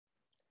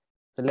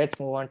So let's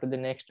move on to the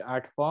next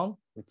art form,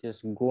 which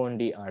is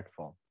Gondi art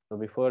form. So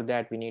before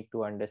that, we need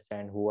to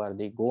understand who are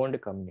the Gond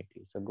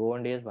community. So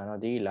Gond is one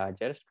of the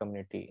largest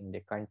community in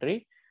the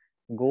country.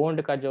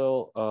 Gond का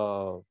जो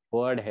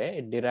word है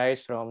it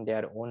derives from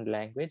their own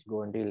language,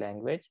 Gondi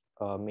language,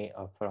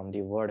 from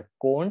the word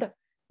kond,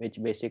 which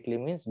basically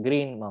means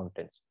green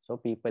mountains. So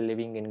people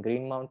living in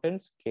green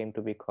mountains came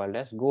to be called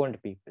as Gond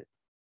people.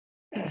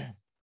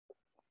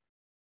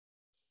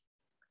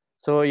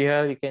 So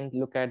here you can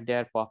look at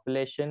their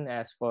population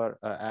as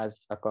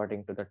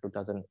according to the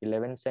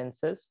 2011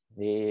 census.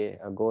 The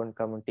Gond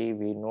community,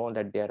 we know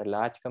that they are a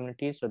large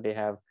community, so they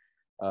have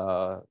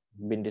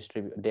been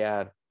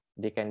distributed.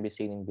 They can be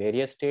seen in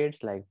various states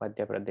like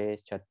Madhya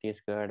Pradesh,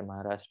 Chhattisgarh,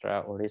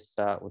 Maharashtra,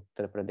 Orissa,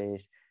 Uttar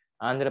Pradesh,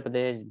 Andhra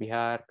Pradesh,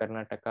 Bihar,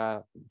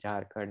 Karnataka,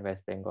 Jharkhand,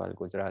 West Bengal,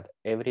 Gujarat.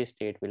 Every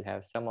state will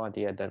have some or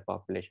the other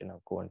population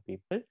of Gond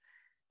people.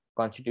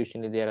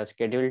 Constitutionally, they are a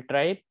scheduled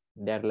tribe.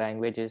 Their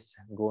language is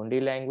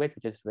Gondi language,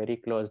 which is very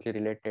closely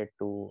related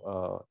to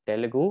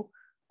Telugu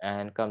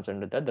and comes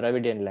under the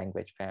Dravidian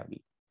language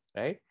family,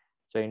 right?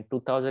 So in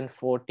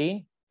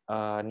 2014,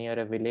 near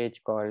a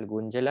village called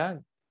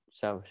Gunjala,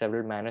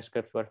 several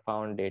manuscripts were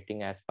found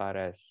dating as far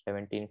as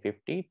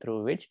 1750,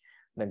 through which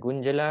the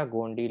Gunjala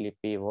Gondi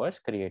Lipi was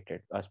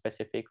created, a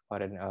specific for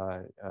an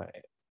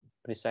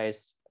precise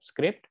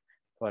script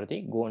for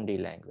the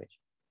Gondi language,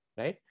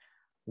 right?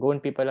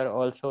 Gond people are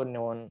also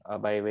known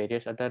by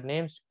various other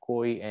names.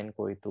 Koi and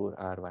Koitur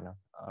are one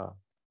of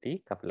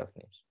the couple of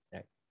names.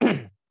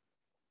 Right?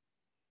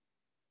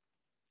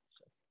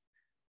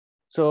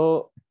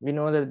 So we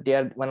know that they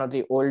are one of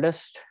the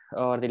oldest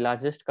or the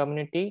largest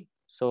community.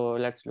 So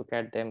let's look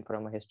at them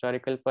from a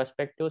historical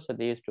perspective. So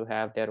they used to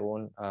have their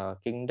own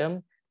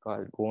kingdom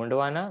called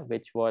Gondwana,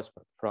 which was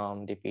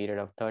from the period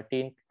of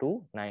 13th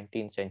to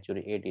 19th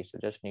century AD. So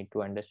just need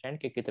to understand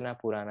कि कितना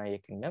पुराना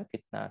ये kingdom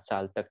कितना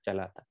साल तक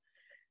चला था.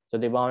 So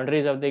the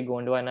boundaries of the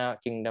Gondwana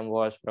kingdom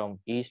was from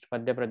east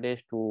Madhya Pradesh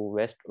to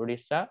west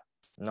Odisha,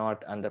 north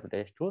Andhra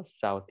Pradesh to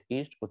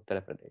southeast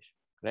Uttar Pradesh,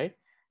 right?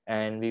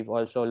 And we've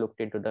also looked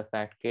into the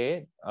fact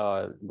that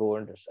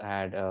Gonds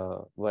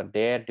were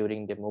there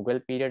during the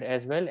Mughal period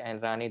as well,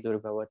 and Rani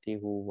Durgavati,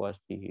 who was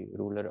the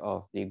ruler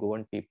of the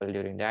Gond people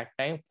during that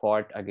time,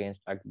 fought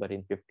against Akbar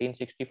in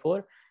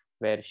 1564,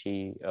 where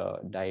she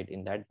died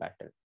in that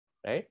battle,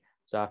 right?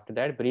 So after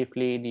that,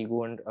 briefly, the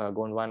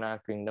Gondwana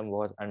kingdom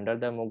was under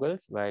the Mughals,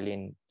 while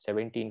in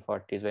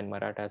 1740s, when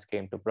Marathas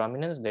came to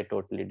prominence, they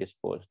totally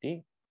disposed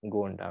the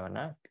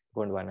Gondwana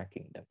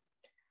kingdom.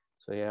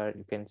 So here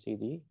you can see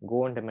the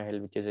Gond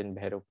Mahal, which is in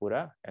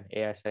Bhairavpura, an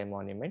ASI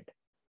monument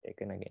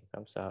taken again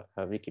from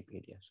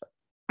Wikipedia.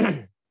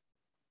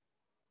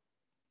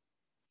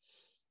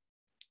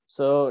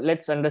 So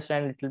let's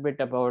understand a little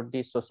bit about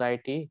the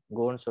society,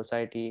 Gond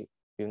society.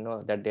 You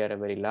know that they are a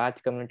very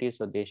large community,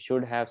 so they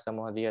should have some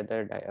of the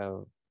other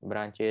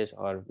branches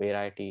or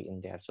variety in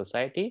their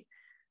society.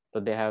 So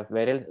they have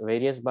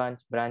various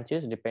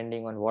branches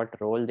depending on what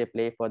role they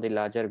play for the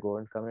larger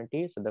Gond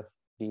community. So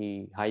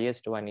the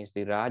highest one is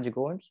the Raj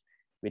Gonds,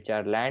 which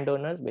are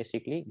landowners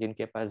basically.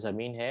 जिनके पास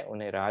जमीन है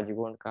उन्हें Raj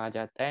Gond कहा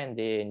जाता है, and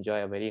they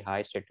enjoy a very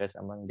high status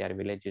among their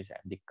villages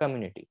and the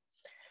community.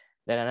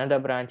 Then another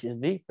branch is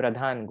the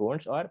Pradhan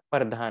Gonds or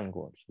Pardhan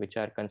Gonds, which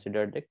are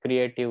considered the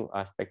creative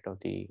aspect of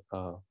the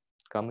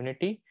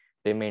community.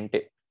 They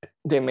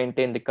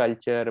maintain the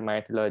culture,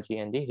 mythology,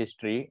 and the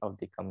history of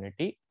the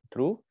community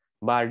through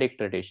bardic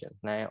traditions.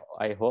 Now,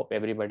 I hope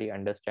everybody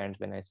understands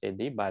when I say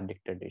the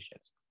bardic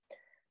traditions.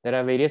 There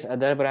are various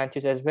other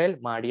branches as well: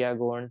 Madhya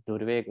Gonds,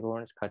 Durve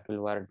Gonds,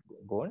 Khatulwar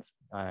Gonds,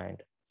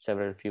 and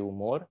several few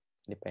more,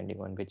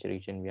 depending on which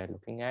region we are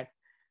looking at.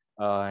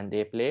 And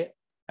they play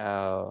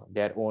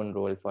their own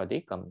role for the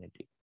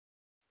community.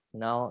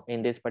 Now,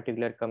 in this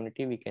particular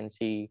community, we can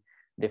see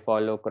they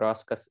follow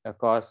cross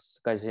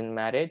cousin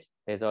marriage.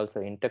 There's also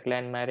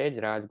interclan marriage.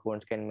 Raj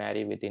Gonds can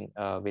marry with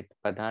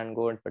Pradhan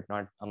Gonds, but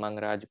not among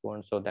Raj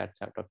Gonds. So that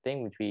sort of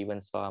thing, which we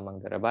even saw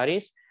among the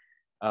Rabaris.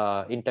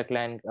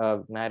 Interclan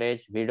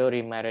marriage, widow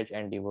remarriage,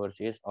 and divorce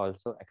is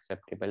also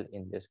acceptable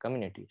in these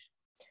communities.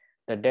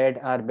 The dead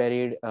are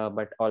buried,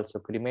 but also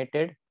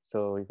cremated.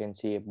 So you can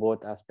see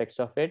both aspects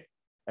of it.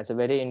 It's a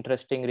very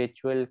interesting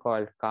ritual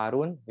called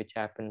Karun, which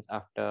happens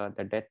after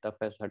the death of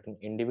a certain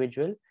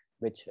individual,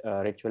 which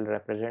ritual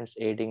represents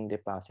aiding the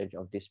passage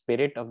of the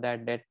spirit of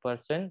that dead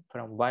person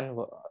from one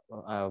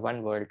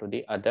world to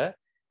the other,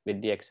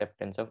 with the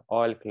acceptance of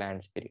all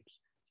clan spirits.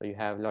 So you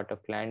have a lot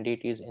of clan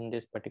deities in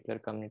this particular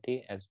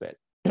community as well.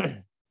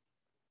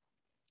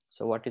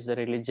 So what is the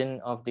religion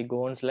of the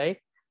Gonds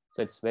like?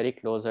 So it's very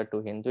closer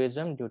to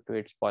Hinduism due to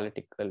its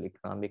political,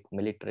 economic,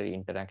 military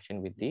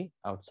interaction with the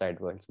outside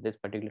world. So this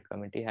particular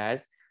community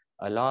has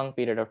a long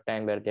period of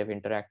time where they've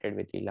interacted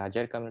with the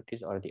larger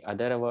communities or the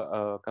other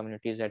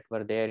communities that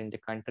were there in the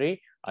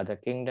country, other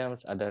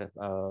kingdoms, other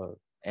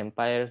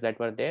empires that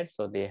were there.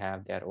 So they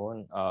have their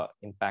own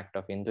impact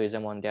of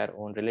Hinduism on their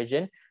own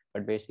religion,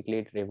 but basically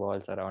it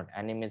revolves around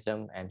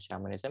animism and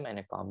shamanism and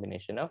a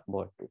combination of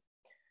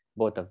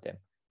both of them.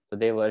 So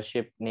they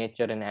worship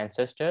nature and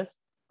ancestors.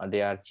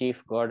 their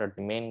chief god or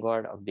the main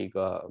god of the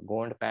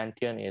Gond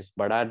pantheon is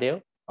Bada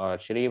Dev or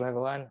Shri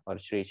Bhagwan or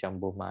Shri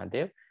Shambhu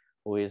Mahadev,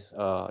 who is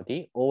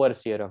the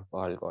overseer of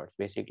all gods.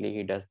 Basically,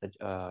 he does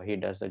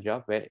the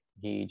job where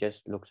he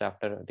just looks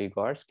after the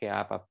gods कि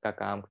आप आपका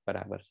काम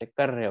बराबर से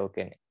कर रहे हो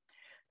कि नहीं.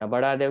 Now,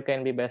 Badadev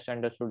can be best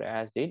understood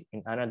as the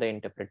another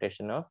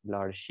interpretation of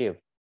Lord Shiv,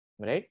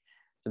 right?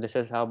 So this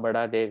is how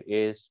Badadev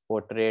is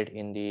portrayed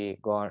in the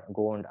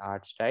Gond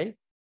art style.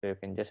 So you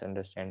can just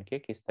understand कि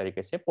किस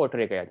तरीके से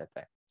portray किया जाता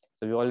है.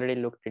 So we already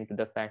looked into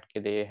the fact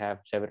कि they have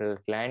several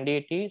clan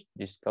deities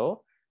जिसको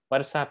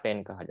Parsa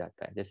pen कहा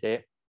जाता है. जैसे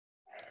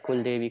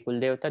कुल देवी कुल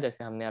देवता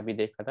जैसे हमने अभी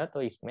देखा था,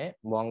 तो इसमें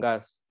बोंगा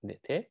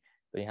थे,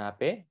 तो यहाँ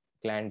पे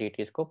clan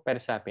deities को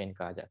परसा पेन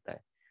कहा जाता है.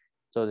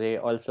 So they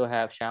also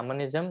have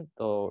shamanism.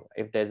 So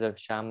if there's a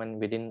shaman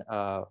within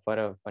for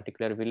a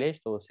particular village,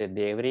 तो उसे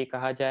देवरी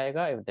कहा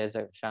जाएगा. If there's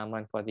a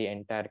shaman for the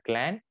entire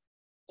clan,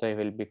 so it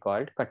will be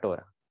called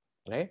Katora,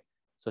 right?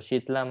 So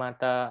Shitla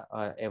Mata,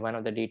 one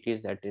of the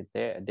deities that is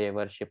there, they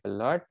worship a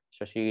lot.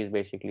 So she is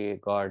basically a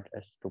god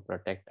to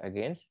protect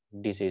against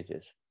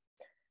diseases.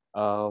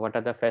 What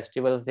are the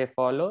festivals they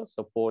follow?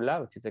 So Pola,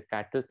 which is a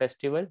cattle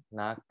festival,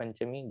 Nag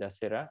Panchami,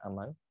 Dasera,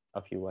 among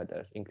a few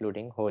others,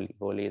 including Holi.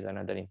 Holi is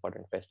another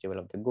important festival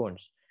of the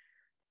Gonds.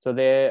 So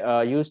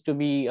there used to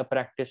be a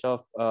practice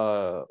of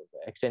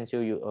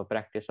extensive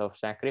practice of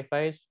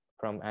sacrifice,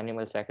 from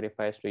animal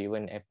sacrifice to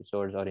even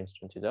episodes or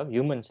instances of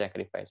human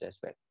sacrifice as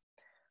well.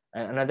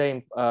 And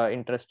another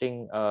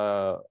interesting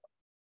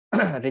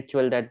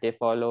ritual that they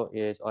follow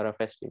is, or a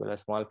festival, a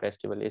small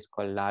festival is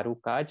called Laru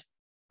Kaj.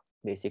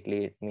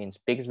 Basically, it means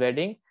pig's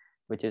wedding,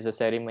 which is a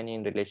ceremony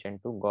in relation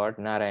to God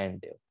Narayan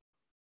Dev.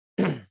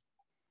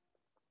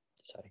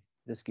 Sorry,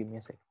 just give me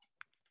a second.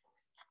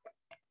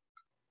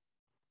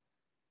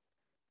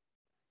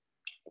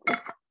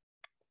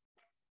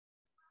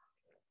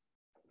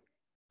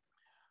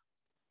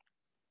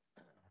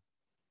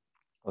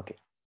 Okay,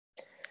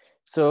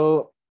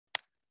 so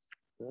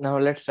now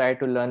let's try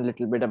to learn a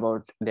little bit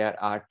about their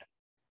art.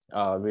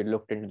 We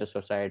looked into the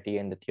society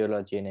and the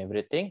theology and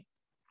everything.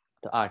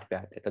 The art पे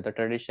आते हैं. So the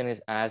tradition is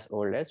as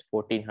old as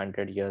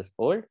 1400 years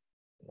old,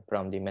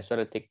 from the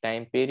Mesolithic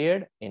time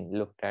period, in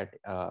looked at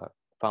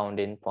found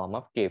in form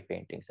of cave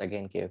paintings.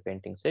 Again, cave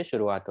paintings से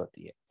शुरुआत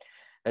होती है.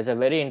 There's a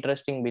very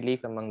interesting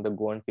belief among the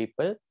Gond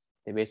people.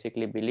 They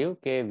basically believe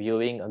that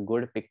viewing a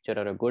good picture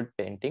or a good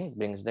painting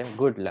brings them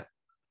good luck,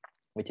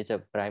 which is a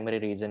primary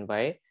reason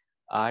why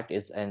art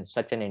is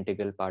such an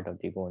integral part of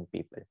the Gond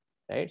people,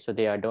 right? So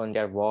they adorn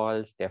their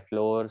walls, their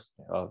floors,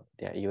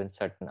 their even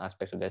certain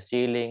aspects of their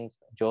ceilings.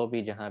 जो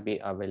भी जहाँ भी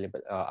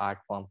available art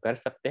form कर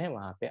सकते हैं,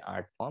 वहाँ पे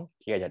art form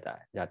किया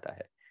जाता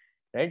है,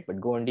 right?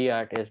 But Gondi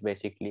art is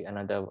basically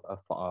another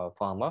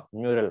form of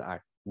mural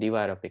art.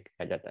 दीवारों पे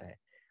किया जाता है.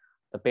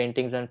 The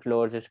paintings on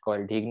floors is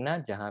called ढीगना,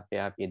 जहाँ पे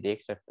आप ये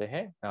देख सकते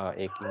हैं,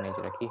 एक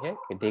इमेज रखी है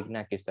कि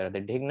ढीगना किस तरह.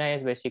 The ढीगना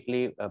is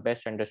basically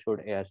best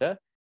understood as a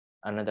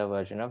another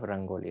version of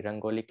rangoli.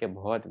 Rangoli के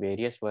बहुत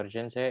वेरियस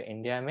वर्जन्स है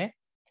इंडिया में,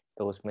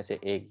 तो उसमें से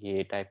एक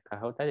ये टाइप का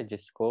होता है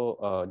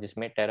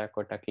जिसमें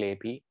टेराकोटा क्ले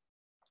भी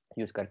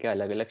यूज करके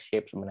अलग अलग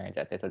शेप्स बनाए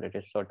जाते हैं. तो that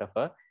is sort of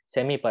a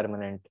semi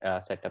permanent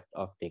setup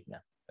of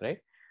ढीगना,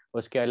 right?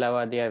 उसके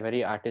अलावा they are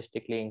very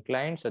artistically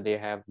inclined, so they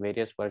have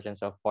various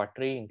versions of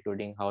pottery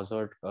including house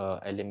hold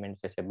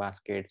elements जैसे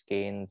बास्केट्स,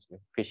 केन्स,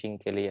 फिशिंग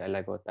के लिए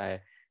अलग होता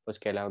है.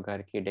 उसके अलावा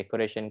घर की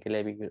डेकोरेशन के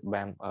लिए भी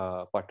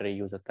पॉटरी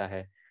यूज होता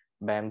है.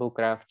 बैम्बू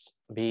क्राफ्ट्स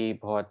भी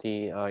बहुत ही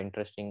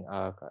इंटरेस्टिंग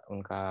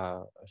उनका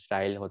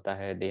स्टाइल होता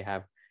है. दे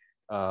हैव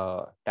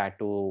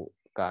टैटू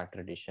का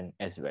tradition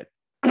as well.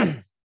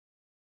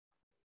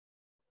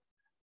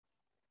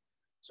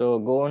 So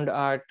Gond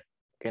art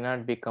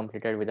cannot be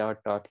completed without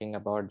talking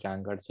about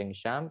Jangar Singh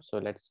Sham. So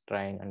let's try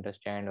and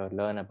understand or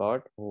learn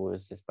about who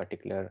is this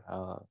particular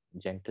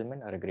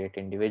gentleman or a great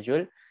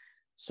individual.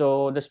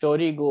 So the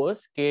story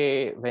goes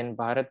that when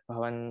Bharat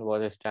Bhavan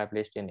was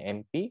established in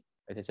MP,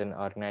 it is an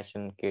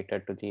organization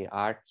catered to the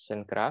arts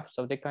and crafts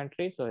of the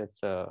country. So it's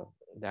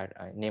that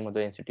name of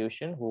the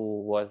institution, who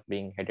was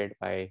being headed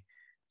by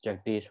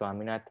Jagdish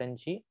Swaminathan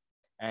ji.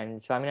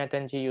 And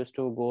Swaminathan ji used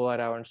to go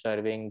around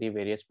serving the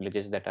various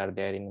villages that are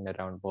there in and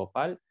around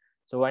Bhopal.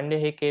 So one day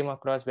he came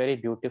across very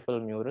beautiful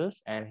murals,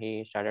 and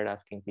he started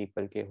asking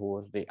people who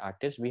was the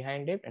artist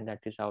behind it. And that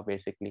is how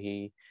basically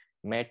he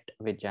met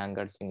with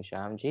Jangar Singh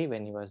Sham ji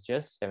when he was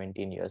just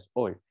 17 years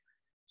old.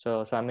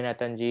 So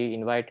Swaminathan ji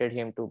invited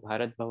him to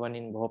Bharat Bhavan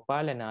in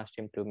Bhopal and asked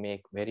him to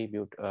make very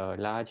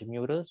large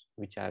murals,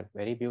 which are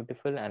very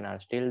beautiful and are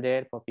still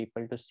there for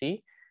people to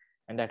see.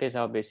 And that is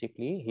how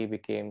basically he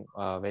became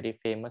very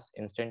famous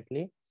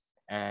instantly,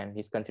 and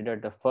he's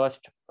considered the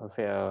first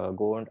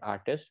Gond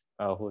artist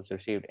who's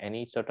received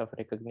any sort of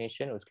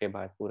recognition. उसके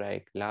बाद पूरा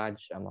एक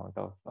large amount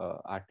of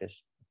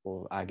artists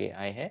वो आगे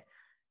आए हैं.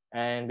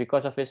 And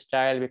because of his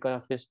style,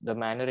 because of the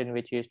manner in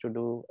which he used to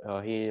do,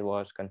 he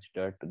was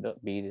considered to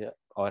be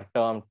or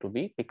termed to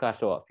be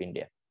Picasso of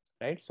India,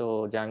 right?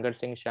 So Jangar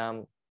Singh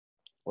Sham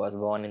was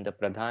born in the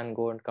Pradhan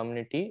Gond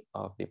community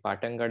of the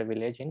Patangad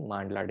village in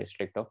Mandla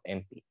district of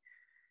MP.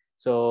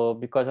 So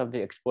because of the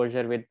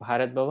exposure with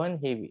Bharat Bhavan,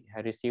 he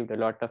had received a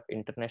lot of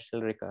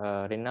international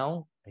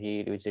renown.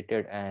 He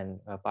visited and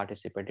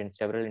participated in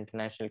several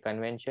international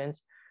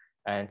conventions.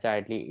 And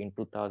sadly, in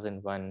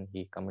 2001,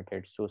 he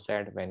committed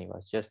suicide when he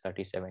was just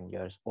 37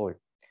 years old.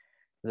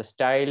 The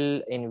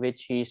style in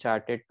which he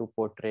started to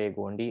portray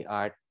Gondi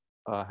art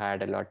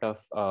had a lot of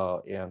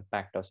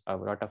impact, a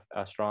lot of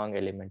a strong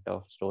element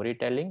of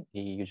storytelling. He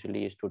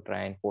usually used to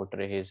try and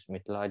portray his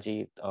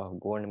mythology,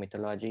 Gond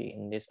mythology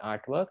in this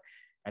artwork,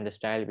 and the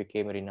style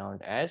became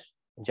renowned as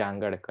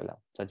Jangad Kala,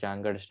 the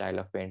Jangad style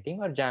of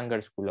painting or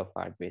Jangad school of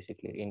art,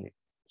 basically in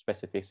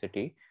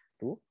specificity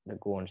to the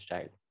Gond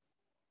style.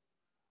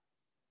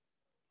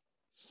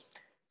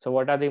 So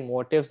what are the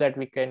motives that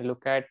we can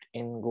look at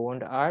in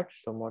Gond art?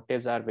 So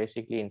motives are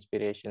basically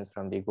inspirations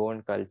from the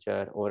Gond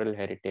culture, oral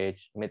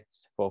heritage,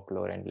 myths,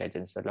 folklore, and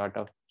legends. A lot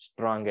of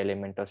strong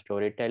element of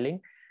storytelling,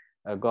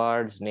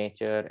 gods,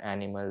 nature,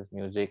 animals,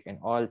 music, and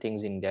all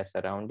things in their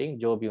surrounding.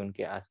 जो भी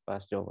उनके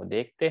आसपास जो वो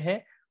देखते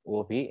हैं,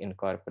 वो भी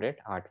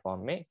incorporate art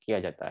form में किया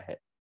जाता है.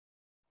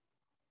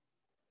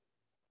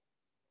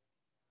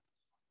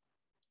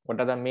 What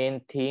are the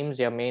main themes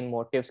या main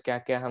motives क्या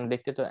क्या हम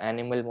देखते तो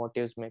animal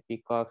motives में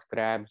peacocks,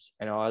 crabs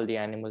and all the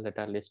animals that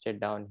are listed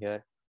down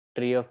here.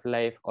 Tree of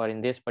life, or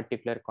in this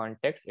particular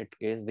context it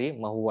is the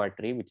mahua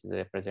tree which is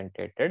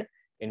represented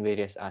in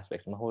various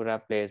aspects. Mahura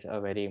plays a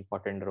very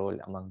important role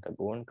among the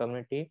Goan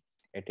community.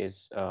 It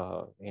is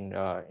in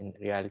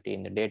reality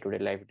in the day-to-day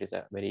life it is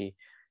a very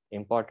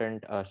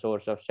important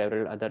source of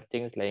several other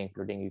things, like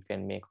including you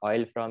can make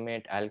oil from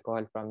it,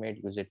 alcohol from it,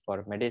 use it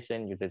for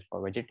medicine, use it for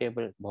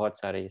vegetable, बहुत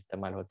सारे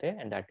इस्तेमाल होते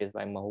हैं, and that is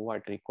why Mahua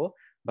tree को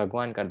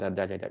भगवान का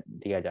दर्जा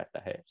दिया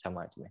जाता है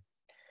समाज में.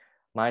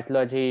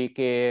 माइथोलॉजी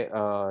के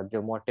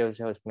जो मोटिव्स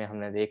है उसमें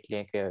हमने देख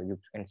लिए कि यू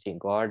कैन सी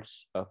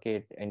गॉड्स के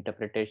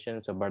इंटरप्रिटेशन.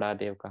 सो बड़ा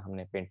देव का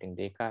हमने पेंटिंग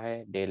देखा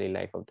है, daily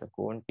life of the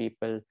Gond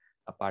people,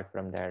 apart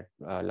from that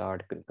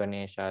Lord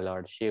Ganesha,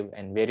 Lord Shiv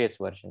and various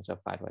versions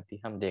of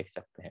Parvati हम देख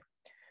सकते हैं.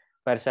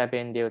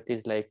 Persapian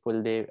deities like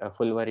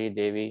Fulvari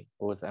Devi,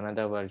 who is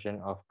another version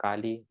of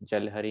Kali,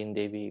 Jalharin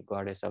Devi,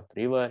 goddess of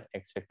the river,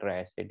 etc.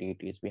 ऐसे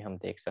deities भी हम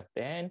देख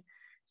सकते हैं, and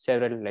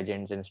several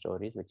legends and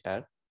stories which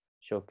are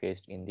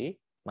showcased in the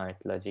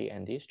mythology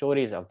and the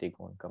stories of the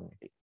Goan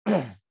community.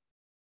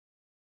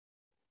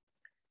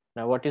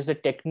 Now, what is the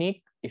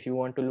technique? If you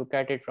want to look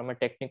at it from a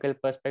technical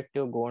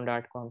perspective, Gond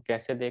art को हम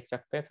कैसे देख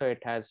सकते हैं? So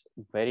it has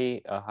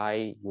very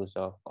high use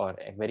of, or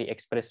a very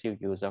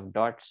expressive use of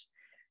dots,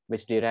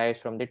 which derives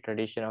from the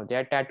tradition of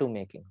their tattoo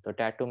making. तो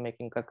tattoo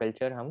making का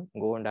culture हम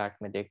Gond art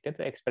में देखते हैं,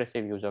 तो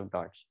expressive use of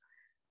dots.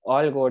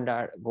 All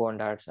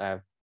Gond arts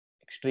have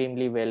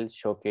extremely well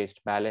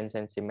showcased balance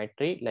and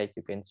symmetry, like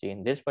you can see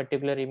in this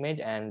particular image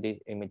and the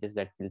images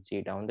that we'll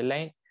see down the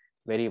line.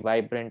 Very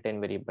vibrant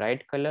and very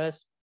bright colors,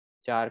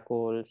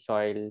 charcoal,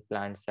 soil,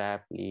 plant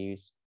sap,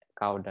 leaves,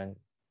 cow dung,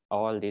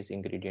 all these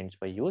ingredients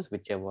were used,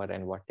 whichever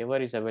and whatever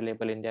is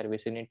available in their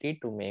vicinity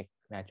to make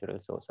natural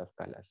source of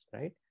colors,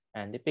 right?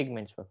 And the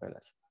pigments for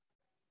colors.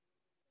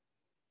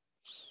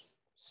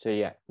 So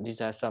yeah, these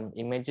are some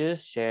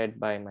images shared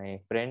by my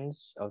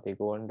friends of the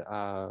Gond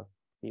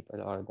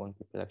people, or Gond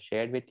people have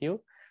shared with you.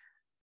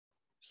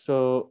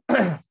 So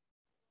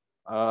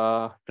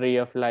tree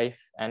of life,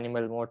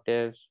 animal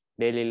motives,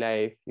 daily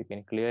life, you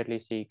can clearly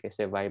see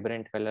कैसे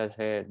vibrant colors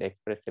है, the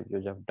expressive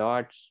use of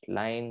dots,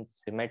 lines,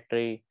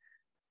 symmetry,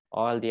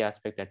 all the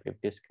aspects that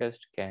we've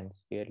discussed can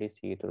clearly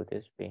see through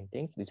these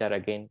paintings. These are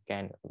again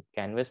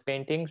canvas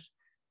paintings.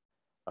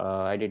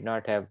 I did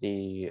not have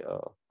the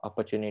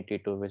opportunity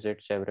to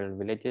visit several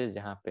villages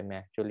जहाँ पे मैं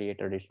actually a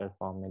traditional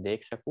form में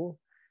देख सकूँ,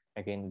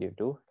 again due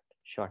to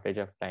shortage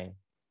of time.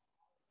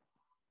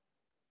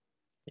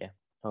 Yeah,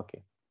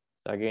 okay.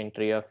 So again,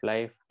 tree of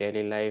life,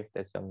 daily life,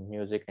 there's some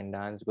music and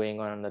dance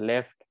going on the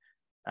left,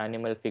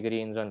 animal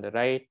figurines on the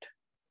right.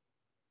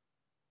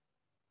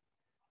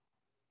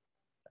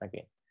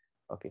 Again,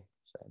 okay,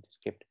 so I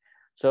just skipped.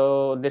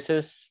 So this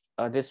is,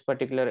 this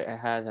particular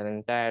has an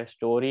entire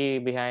story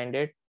behind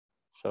it.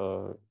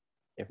 So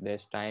if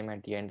there's time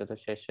at the end of the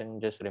session,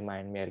 just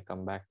remind me, I'll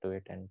come back to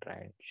it and try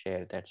and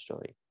share that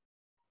story.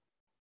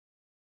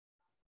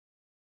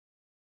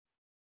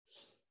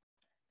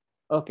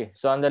 Okay,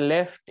 so on the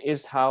left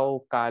is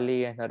how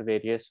Kali and her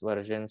various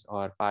versions,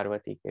 और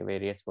पार्वती के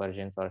various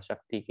versions, और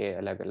शक्ति के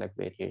अलग अलग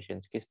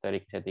variations किस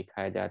तरीके से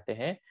दिखाए जाते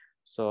हैं.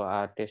 So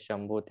artist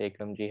Shambhu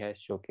Tekam ji has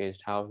showcased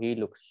how he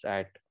looks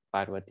at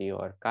Parvati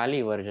or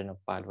Kali version of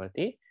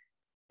Parvati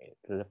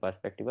through the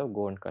perspective of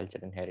Gond culture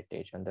and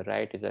heritage. On the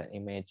right is an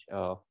image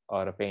of,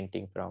 or a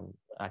painting from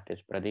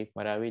artist Pradeep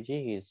Maravi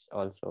ji. He is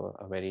also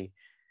a very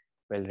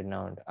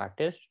well-renowned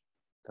artist.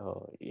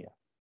 So yeah,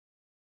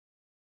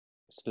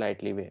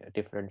 slightly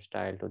different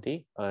style to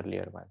the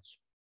earlier ones.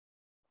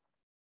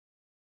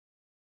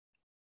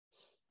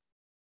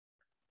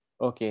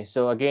 Okay,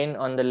 so again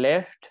on the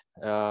left,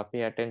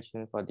 pay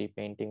attention for the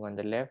painting on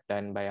the left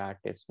done by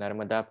artist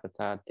Narmada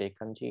Prasad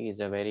Tekamji. Is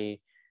a very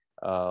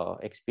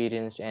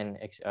experienced and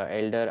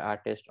elder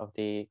artist of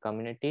the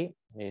community.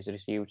 He's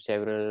received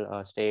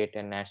several state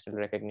and national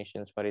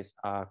recognitions for his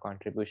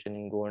contribution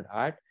in Gond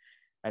art.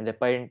 And the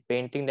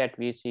painting that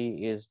we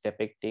see is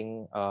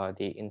depicting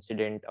the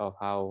incident of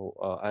how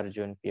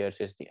Arjun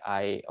pierces the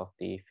eye of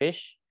the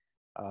fish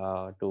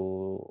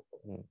to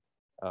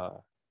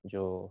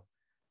जो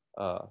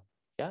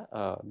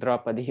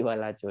द्रौपदी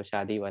वाला जो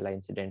शादी वाला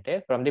incident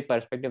है from the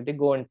perspective of the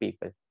Goan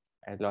people.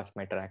 I lost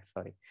my track,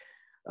 sorry.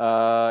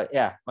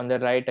 Yeah, on the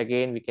right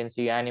again we can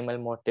see animal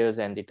motifs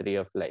and the tree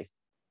of life.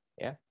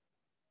 Yeah.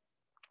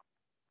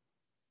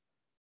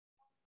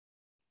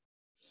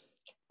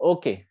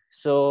 Okay,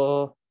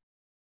 so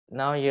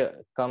now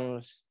here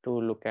comes to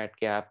look at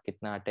कि आप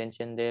कितना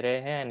attention दे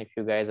रहे हैं, and if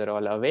you guys are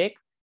all awake,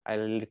 I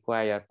will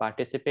require your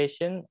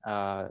participation.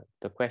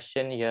 The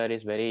question here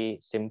is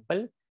very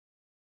simple.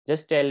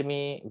 Just tell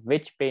me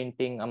which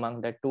painting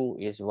among the two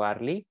is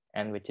Varli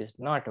and which is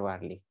not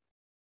Varli.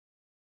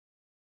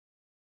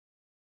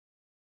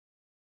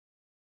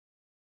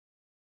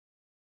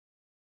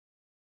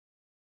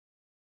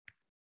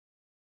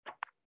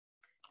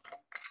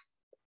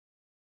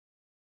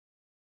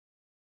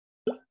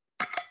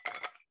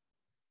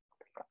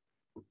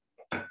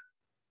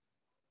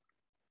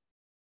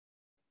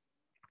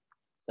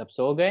 सब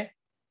सो गए?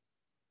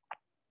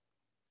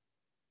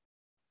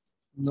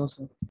 No,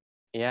 sir.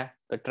 Yeah,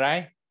 so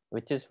try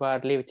which is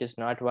Varli, which is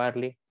not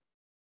Varli.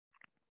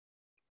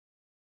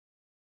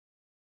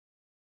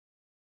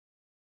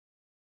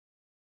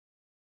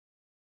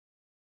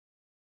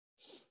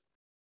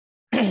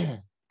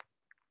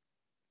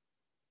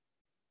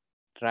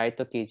 Try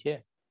to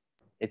कीजिए.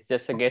 It's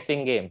just a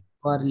guessing game.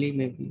 Varli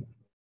maybe.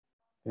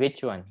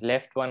 Which one?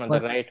 Left one or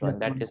the right one?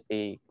 That is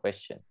the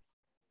question.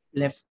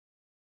 Left.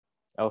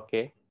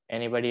 Okay.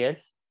 Anybody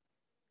else?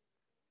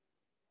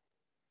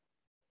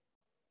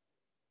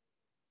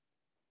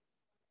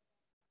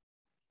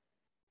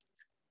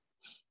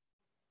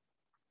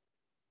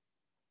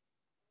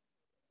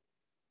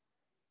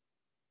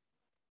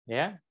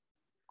 Yeah.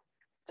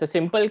 It's a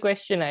simple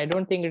question. I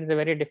don't think it's a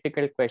very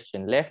difficult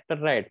question. Left or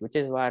right? Which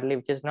is Varli,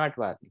 which is not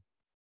Varli?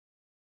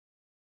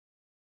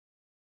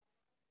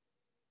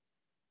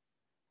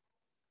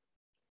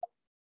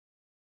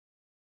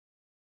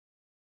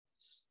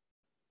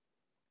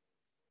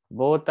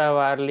 Both are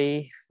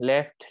Varli.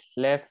 Left,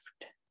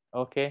 left.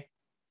 Okay.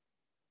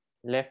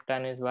 Left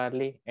turn is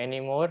Varli. Any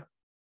more?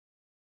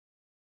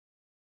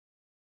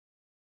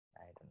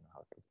 I don't know how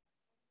to.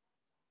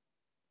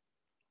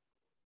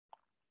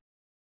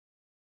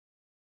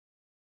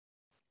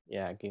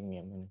 Yeah, give me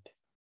a minute.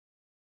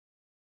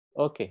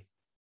 Okay.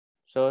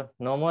 So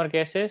no more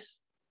guesses.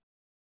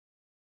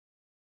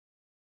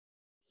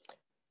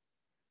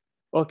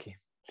 Okay.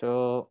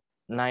 So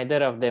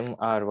neither of them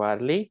are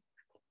Varli.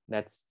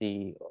 That's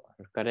the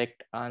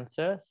correct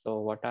answer. So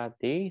what are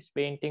these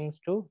paintings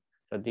to?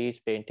 So these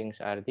paintings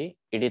are the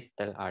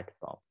Idittal art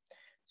form.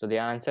 So the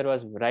answer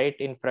was right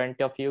in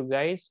front of you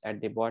guys at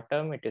the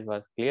bottom. It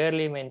was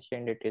clearly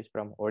mentioned it is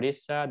from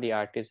Odisha. The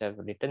artists have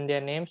written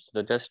their names.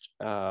 So just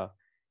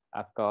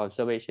आपका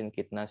observation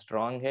कितना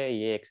strong है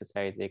ये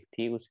exercise एक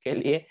थी उसके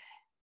लिए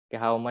कि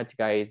how much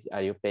guys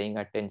are you paying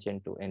attention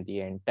to in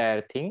the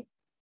entire thing.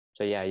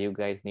 So yeah, you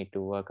guys need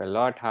to work a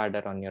lot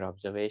harder on your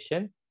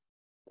observation.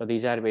 So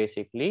these are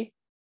basically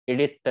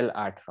Idittal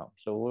art form.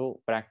 So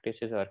वो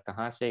practices और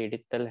कहाँ से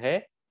Idittal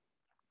है?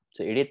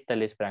 So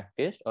Idittal is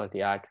practiced or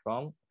the art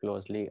form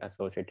closely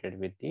associated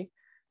with the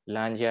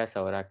Langia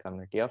Saura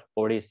community of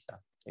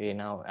Odisha.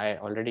 Now I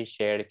already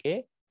shared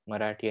के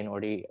Marathi and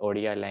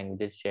Odia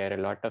languages share a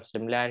lot of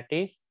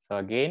similarities. So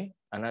again,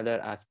 another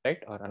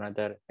aspect or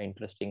another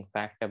interesting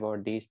fact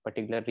about these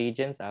particular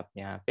regions आप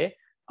यहाँ पे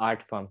art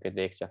form के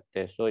देख सकते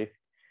हैं. So if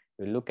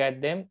you look at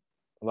them,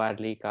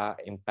 वारली का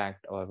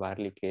impact और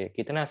वारली के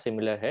कितना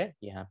similar है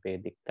यहाँ पे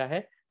दिखता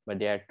है, but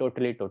they are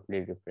totally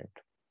different.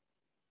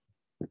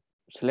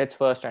 So let's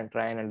first and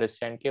try and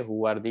understand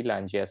who are the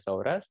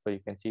Langiasauras. So you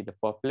can see the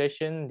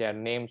population, their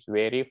names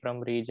vary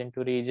from region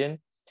to region.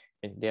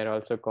 They are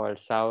also called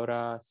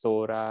Saura,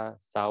 Sora,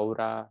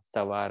 Saura,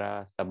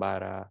 Savara,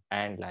 Sabara,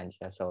 and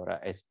Langiasaura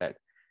as well.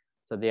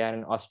 So they are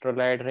an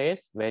Australoid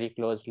race, very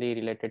closely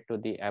related to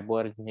the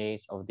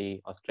Aborigines of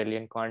the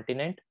Australian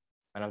continent.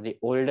 One of the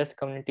oldest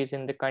communities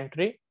in the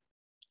country.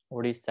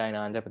 Odisha and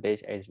Andhra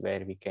Pradesh is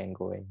where we can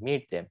go and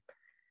meet them.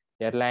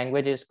 Their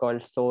language is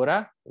called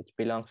Sora, which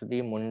belongs to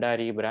the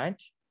Mundari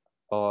branch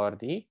or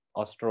the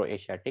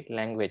Austro-Asiatic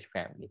language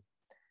family.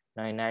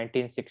 Now in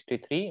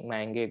 1963,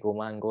 Mange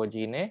Gomango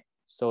ji ने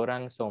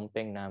Sorang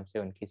Sompeng नाम से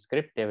उनकी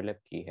script develop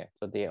की है.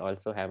 So they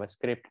also have a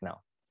script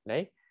now,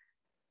 right?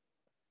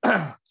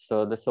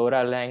 So the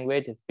Sora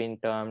language has been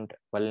termed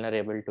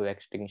vulnerable to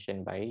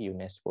extinction by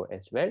UNESCO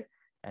as well,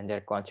 and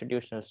their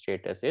constitutional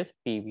status is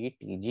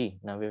PVTG.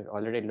 Now we've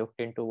already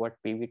looked into what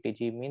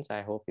PVTG means.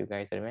 I hope you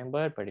guys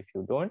remember, but if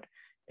you don't,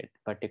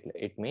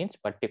 it means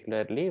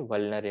particularly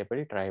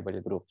vulnerable tribal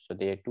group. So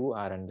they too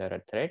are under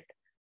a threat,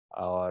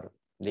 or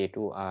they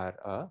too are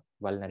a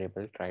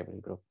vulnerable tribal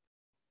group.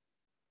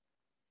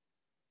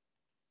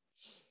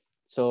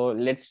 So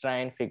let's try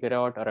and figure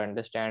out or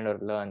understand or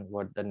learn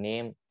what the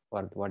name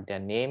or what their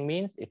name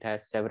means. It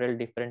has several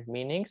different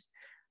meanings.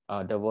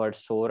 The word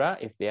Sora,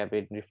 if they have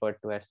been referred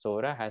to as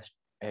Sora, has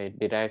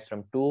derives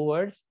from two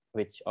words,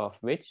 which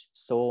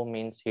So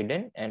means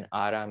hidden and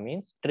Ara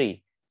means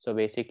tree. So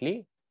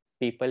basically,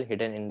 people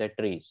hidden in the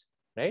trees,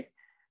 right?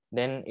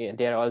 Then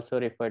they are also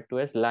referred to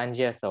as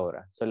Langia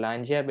Saura. So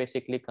Langia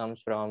basically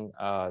comes from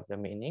the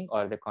meaning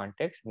or the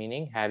context,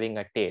 meaning having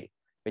a tail,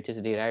 which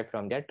is derived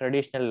from their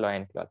traditional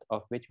loincloth,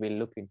 of which we'll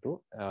look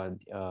into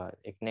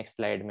एक next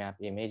slide में आप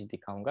image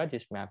दिखाऊंगा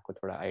जिसमें आपको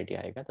थोड़ा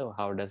idea आएगा तो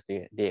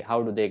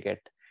how do they get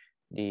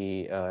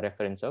the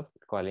reference of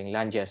calling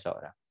Langia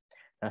Saura.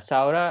 Now,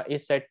 Saura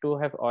is said to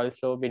have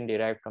also been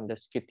derived from the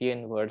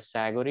Scythian word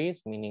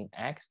sagories, meaning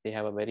axe. They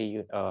have a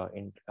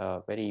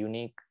very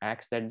unique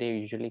axe that they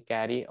usually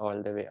carry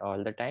all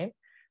the time.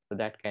 So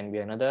that can be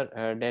another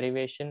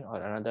derivation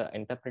or another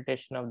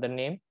interpretation of the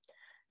name.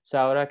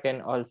 Saura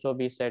can also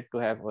be said to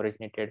have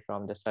originated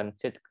from the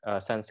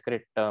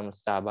Sanskrit term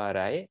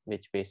Sabarai,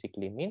 which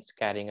basically means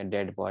carrying a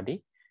dead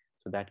body.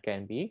 So that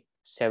can be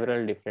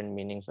several different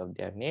meanings of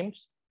their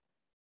names.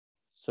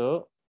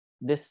 So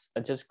this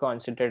just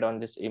concentrate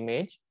on this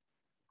image.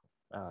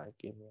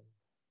 Give me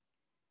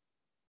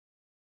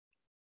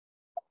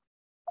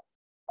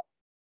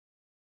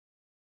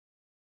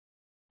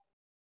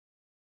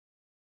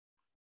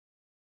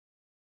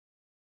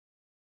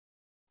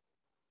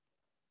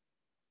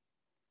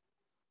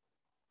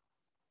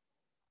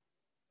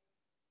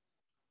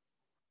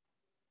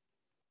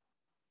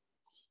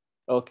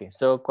Okay,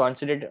 so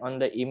concentrate on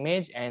the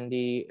image and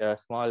the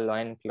small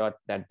loin cloth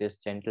that this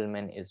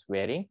gentleman is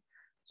wearing.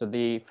 So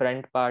the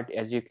front part,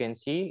 as you can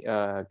see,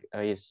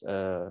 is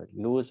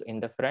loose in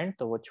the front.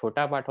 So वो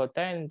छोटा part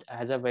होता है and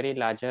has a very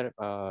larger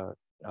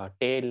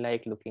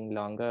tail-like looking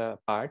longer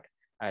part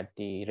at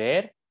the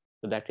rear.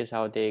 So that is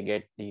how they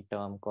get the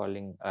term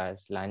calling as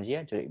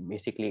langia. So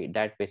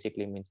that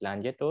basically means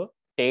langia. तो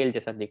tail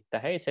जैसा दिखता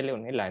है, इसलिए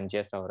उन्हें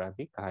langia saura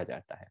भी कहा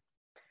जाता है.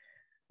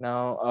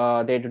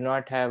 Now, they do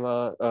not have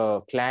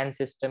a clan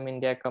system in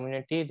their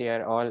community. They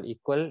are all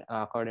equal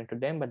according to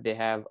them, but they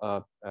have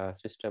a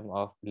system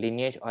of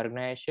lineage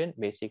organization.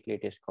 Basically,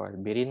 it is called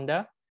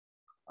Birinda.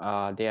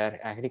 They are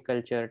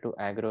agriculture to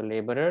agro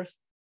laborers.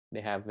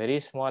 They have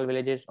very small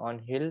villages on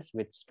hills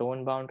with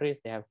stone boundaries.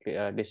 They have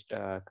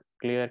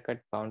clear-cut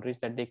boundaries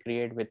that they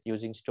create with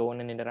using stone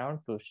in and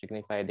around to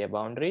signify their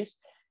boundaries.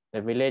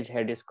 The village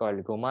head is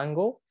called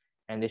Gomango,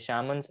 and the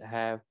shamans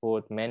have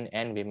both men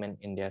and women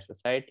in their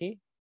society.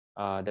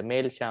 The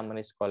male shaman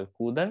is called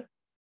Kudan,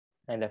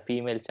 and the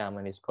female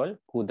shaman is called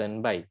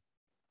Kudanbai.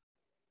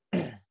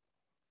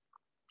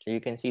 So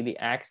you can see the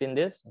axe in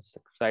this. It's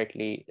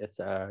slightly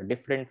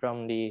different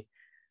from the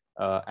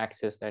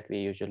axes that we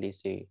usually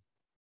see.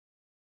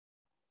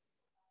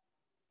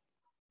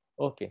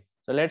 Okay,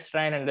 so let's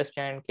try and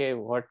understand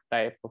what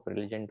type of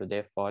religion do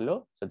they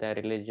follow. So their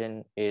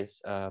religion is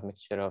a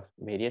mixture of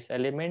various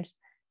elements.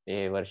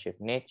 They worship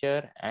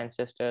nature,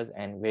 ancestors,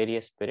 and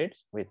various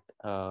spirits, with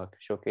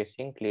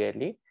showcasing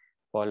clearly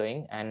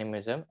following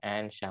animism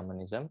and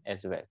shamanism as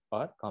well,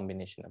 or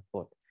combination of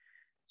both.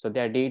 So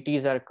their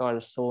deities are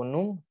called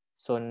Sonum,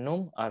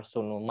 Sonnum, or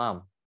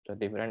Sonumam. So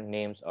different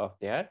names of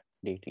their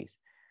deities.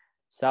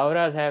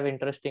 Sauras have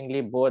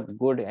interestingly both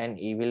good and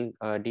evil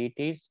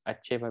deities.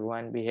 अच्छे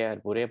भगवान भी है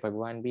और बुरे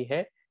भगवान भी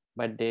है,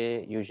 but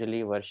they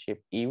usually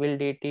worship evil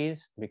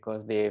deities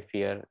because they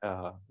fear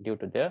due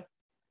to the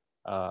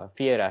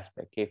fear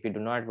aspect. If we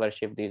do not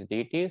worship these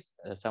deities,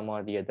 some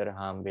or the other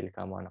harm will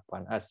come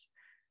upon us.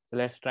 So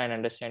let's try and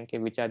understand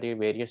which are the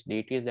various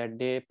deities that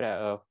they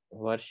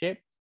worship.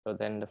 So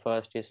then the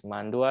first is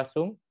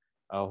Manduasum,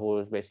 who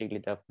is basically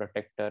the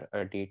protector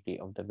or deity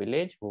of the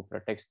village, who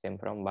protects them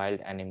from wild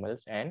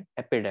animals and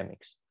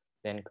epidemics.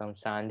 Then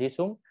comes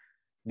Sandhisum,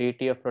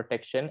 deity of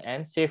protection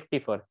and safety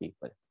for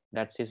people.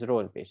 That's his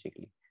role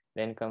basically.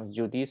 Then comes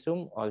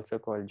Judisum, also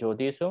called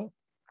Jodisum.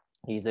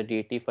 He is a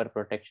deity for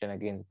protection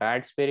against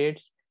bad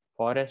spirits,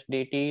 forest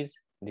deities,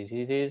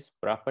 diseases,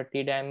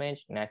 property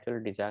damage,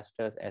 natural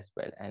disasters as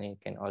well. And he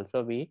can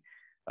also be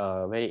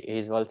he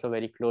is also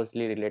very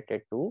closely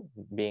related to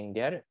being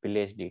their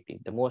village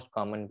deity. The most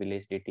common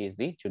village deity is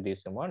the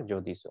Judisum or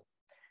Jodisum.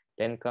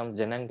 Then comes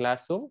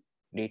Jananglasum,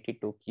 deity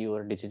to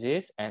cure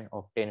diseases and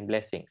obtain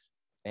blessings.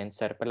 Then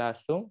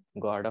Sarpalasum,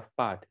 god of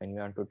path. When you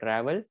want to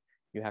travel,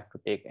 you have to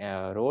take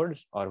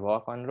roads or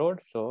walk on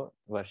roads, so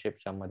worship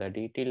some other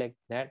deity like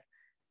that.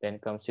 Then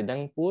comes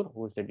Sidangpur,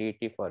 who is the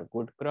deity for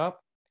good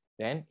crop.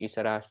 Then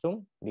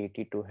Isarasum,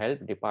 deity to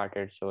help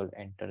departed souls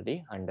enter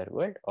the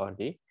underworld, or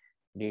the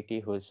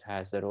deity who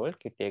has the role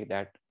to take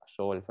that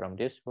soul from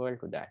this world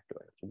to that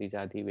world. So these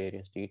are the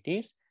various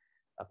deities.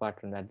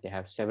 Apart from that, they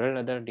have several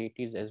other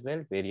deities as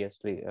well, various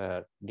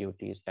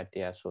duties that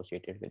they are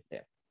associated with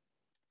them.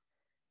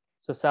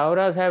 So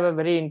Sauras have a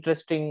very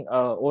interesting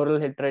oral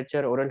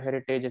literature. Oral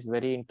heritage is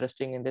very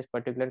interesting in this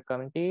particular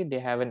community. They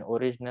have an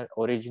original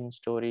origin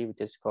story which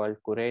is called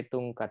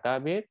Kuretung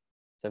Katabir.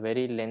 It's a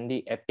very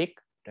lengthy epic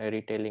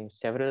retelling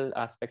several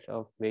aspects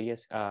of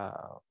various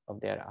of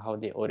their how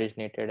they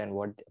originated and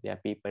what their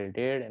people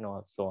did, and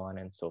so on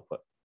and so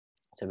forth.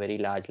 It's a very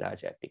large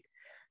epic.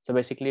 So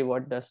basically,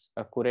 what does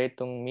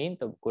kuretung mean?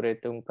 The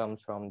kuretung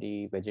comes from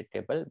the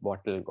vegetable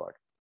bottle gourd,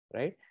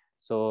 right?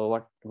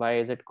 So why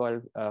is it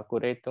called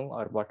kuretung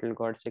or bottle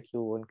gourd? से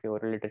क्यों उनके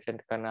oral literature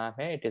का नाम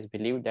है? It is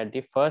believed that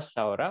the first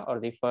Saura or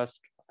the first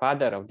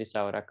father of the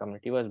Saura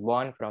community was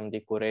born from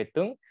the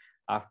kuretung,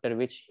 after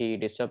which he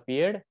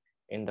disappeared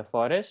in the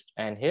forest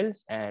and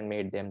hills and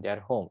made them their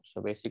home.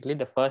 So basically,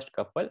 the first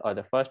couple or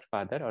the first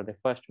father or the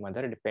first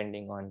mother,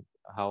 depending on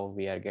how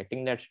we are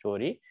getting that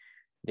story,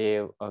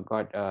 they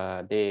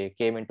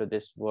came into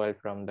this world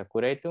from the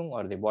kuretung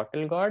or the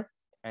bottle god,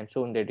 and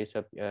soon they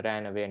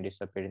ran away and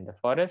disappeared in the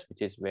forest,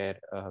 which is where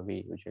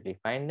we usually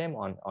find them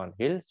on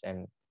hills,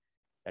 and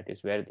that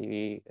is where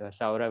the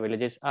Saura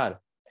villages are.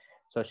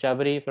 So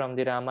Shabri from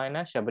the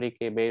Ramayana, Shabri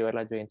ke bey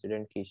wala jo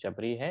incident ki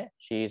Shabri hai,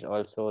 she is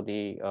also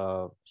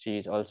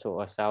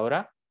a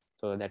Saura.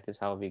 So that is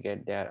how we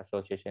get their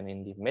association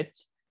in the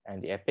myths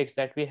and the epics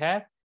that we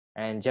have.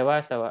 And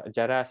Jara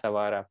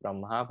Savara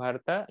from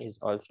Mahabharata is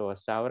also a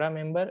Saura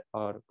member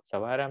or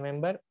Savara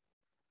member.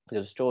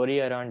 The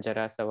story around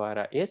Jara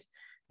Savara is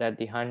that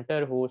the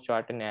hunter who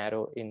shot an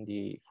arrow in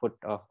the foot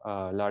of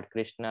Lord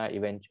Krishna,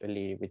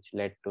 eventually which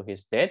led to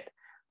his death,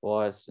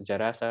 was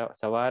Jara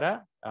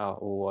Savara,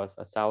 who was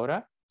a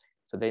Saura.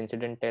 So the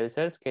incident tells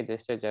us that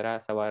just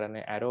Jara Savara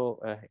ne arrow,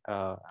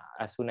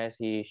 as soon as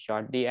he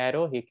shot the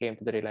arrow, he came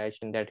to the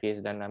realization that he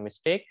has done a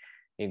mistake.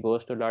 He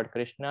goes to Lord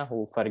Krishna,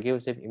 who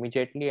forgives him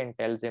immediately and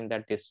tells him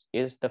that this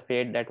is the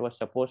fate that was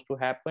supposed to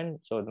happen.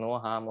 So no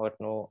harm or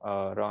no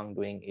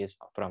wrongdoing is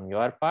from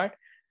your part.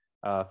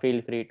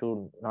 Feel free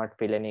to not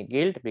feel any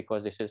guilt,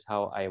 because this is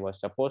how I was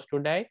supposed to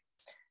die.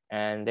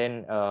 And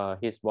then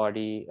his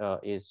body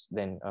falls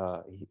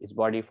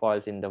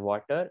in the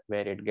water,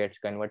 where it gets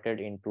converted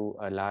into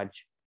a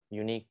large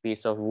unique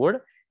piece of wood,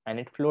 and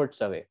it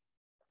floats away.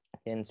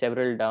 In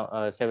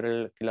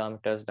several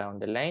kilometers down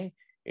the line,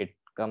 it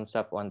comes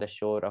up on the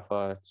shore of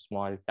a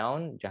small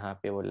town, जहाँ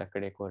पे वो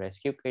लकड़े को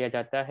rescue किया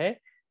जाता है,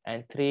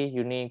 and three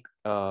unique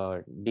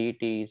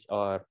deities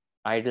or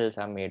idols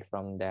are made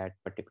from that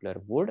particular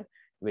wood,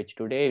 which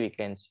today we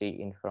can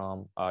see in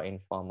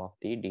form of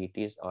the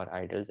deities or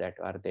idols that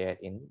are there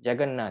in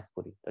Jagannath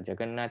Puri. So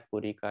Jagannath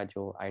Puri का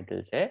जो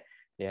idols है,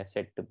 they are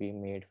said to be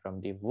made from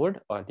the wood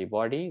or the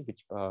body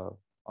which of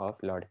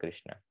Lord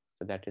Krishna.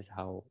 So that is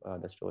how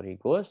the story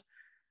goes,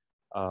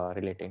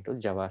 relating to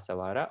Java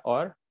Savara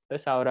or the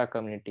Saura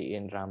community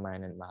in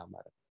Ramayana and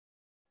Mahabharata.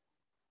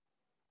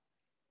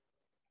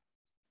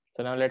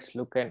 So now let's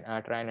look and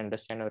try and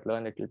understand or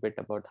learn a little bit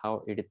about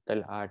how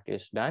edittal art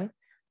is done.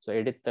 So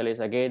edittal is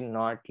again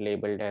not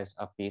labeled as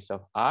a piece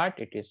of art.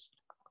 It is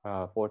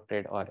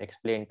portrayed or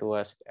explained to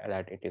us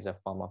that it is a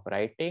form of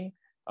writing,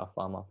 a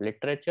form of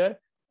literature,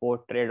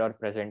 portrayed or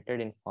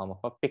presented in form of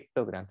a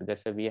pictogram. So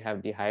that's why we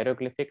have the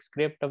hieroglyphic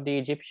script of the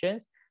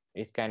Egyptians.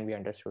 It can be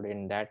understood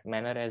in that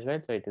manner as well.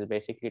 So it is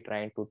basically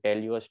trying to tell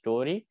you a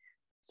story.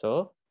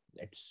 So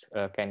it's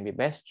can be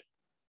best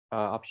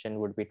option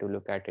would be to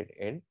look at it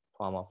in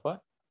form of a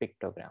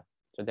pictogram.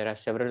 So there are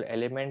several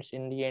elements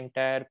in the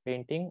entire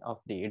painting of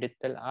the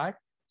edittal art.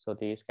 So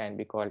these can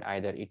be called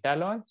either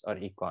etalons or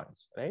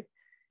icons, right?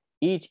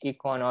 Each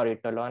icon or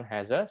etalon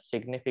has a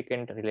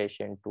significant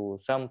relation to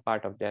some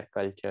part of their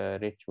culture,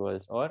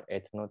 rituals, or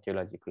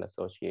ethno-theological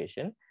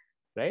association,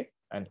 right?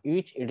 And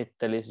each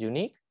edittal is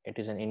unique. It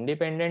is an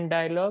independent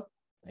dialogue.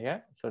 Yeah.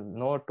 So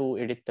no two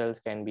edittals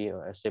can be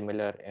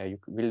similar. You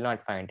will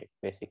not find it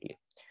basically.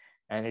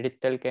 An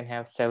edittal can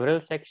have several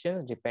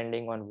sections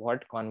depending on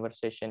what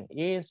conversation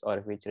is or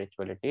which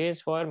ritual it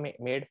is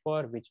made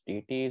for, which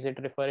deity is it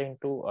referring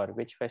to, or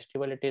which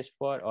festival it is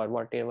for, or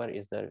whatever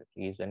is the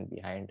reason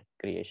behind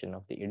creation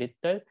of the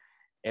edittal.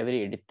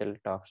 Every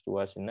edittal talks to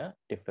us in a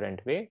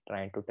different way,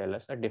 trying to tell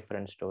us a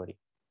different story,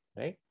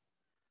 right?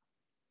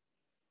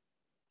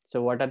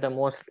 So what are the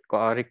most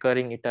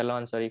recurring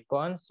etalons or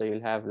icons? So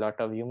you'll have a lot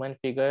of human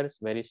figures,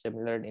 very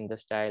similar in the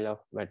style of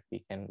what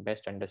we can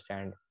best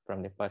understand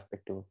from the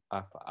perspective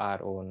of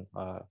our own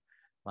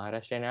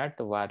Maharashtrian art.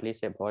 तो वारली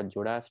से बहुत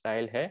जुड़ा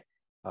style है.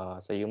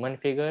 So human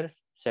figures,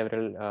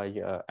 several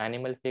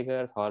animal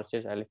figures,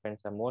 horses,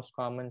 elephants are most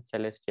common.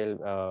 Celestial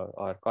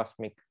or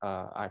cosmic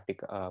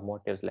artic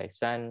motifs like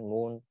sun,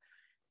 moon.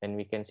 Then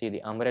we can see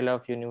the umbrella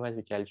of universe,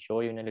 which I'll show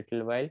you in a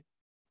little while.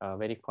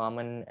 Very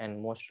common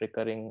and most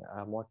recurring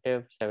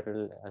motif,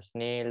 several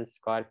snails,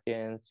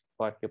 scorpions,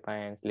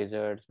 porcupines,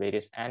 lizards,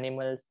 various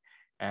animals,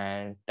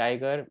 and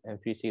tiger. If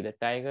we see the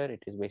tiger,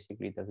 it is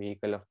basically the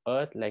vehicle of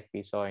earth, like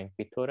we saw in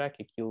Pithora,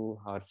 Kikyu,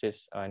 horses,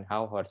 and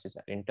how horses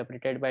are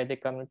interpreted by the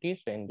community.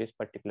 So in this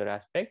particular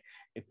aspect,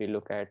 if we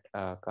look at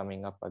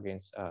coming up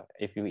against,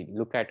 if we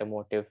look at a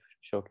motif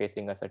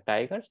showcasing us a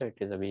tiger, so it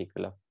is a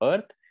vehicle of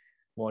earth.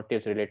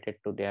 Motifs related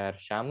to their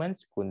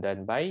shamans,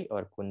 Kundanbai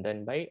or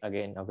Kundanbai,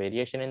 again a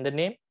variation in the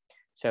name,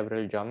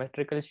 several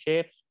geometrical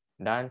shapes,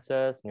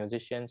 dancers,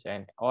 musicians,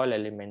 and all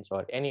elements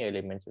or any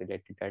elements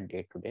related to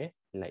day-to-day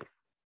life.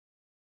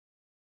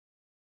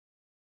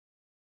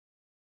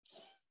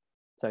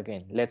 So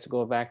again, let's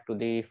go back to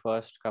the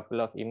first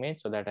couple of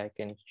images so that I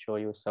can show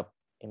you some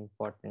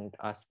important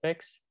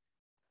aspects.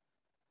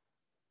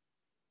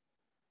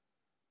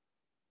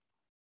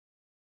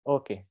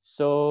 Okay,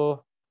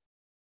 so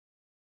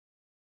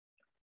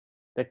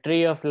the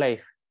tree of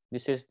life,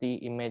 this is the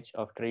image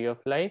of tree of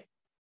life.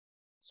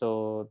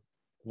 So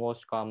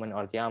most common,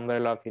 or the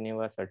umbrella of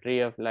universe, or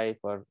tree of life,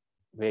 or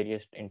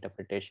various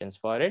interpretations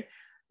for it.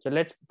 So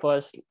let's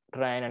first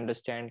try and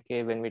understand,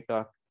 okay, when we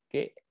talk,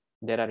 okay,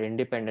 there are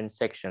independent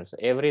sections. So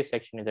every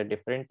section is a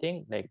different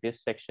thing. Like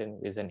this section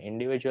is an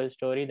individual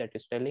story that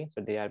is telling.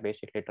 So they are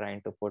basically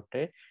trying to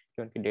portray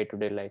क्योंकि day to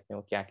day life में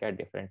वो क्या क्या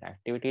different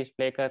activities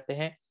play करते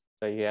हैं.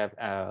 So you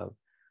have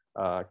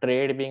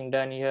trade being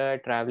done here,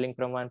 traveling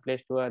from one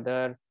place to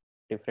other,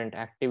 different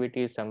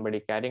activities, somebody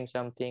carrying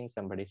something,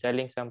 somebody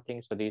selling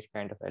something. So these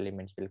kind of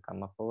elements will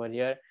come up over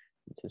here,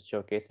 which is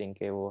showcasing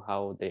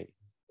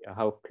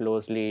how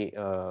closely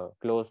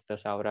close the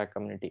Saura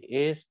community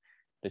is.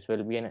 This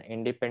will be an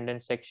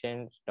independent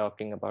section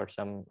talking about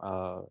some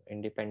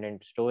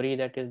independent story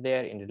that is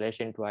there in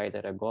relation to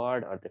either a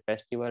god or the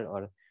festival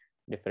or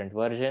different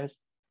versions.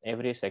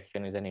 Every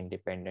section is an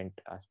independent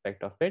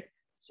aspect of it.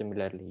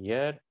 Similarly,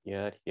 here,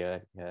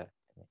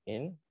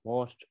 in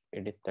most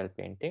digital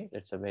painting,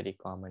 that's a very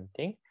common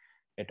thing.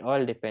 It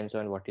all depends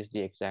on what is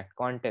the exact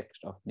context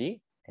of the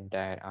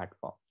entire art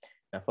form.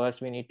 Now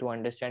first we need to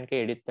understand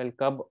कि digital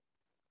कब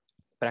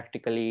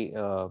practically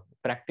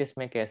practice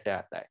में कैसे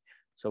आता है.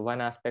 So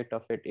one aspect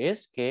of it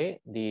is कि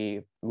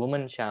the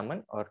woman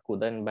shaman or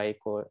Kudanbai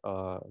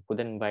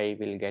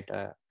will get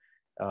a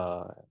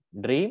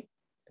dream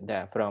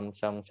that from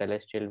some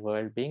celestial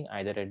world being,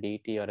 either a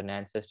deity or an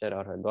ancestor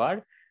or a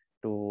god,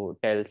 to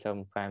tell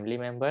some family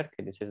member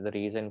okay, this is the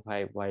reason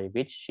why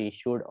which she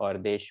should or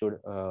they should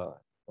uh,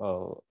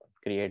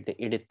 create the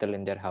edittal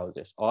in their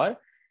houses, or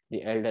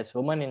the eldest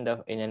woman in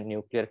a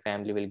nuclear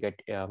family will get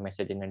a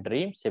message in a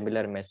dream,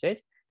 similar message,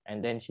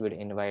 and then she will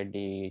invite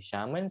the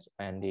shamans,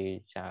 and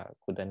the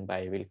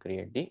Kudanbai will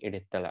create the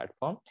edittal art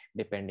form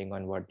depending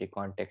on what the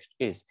context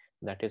is.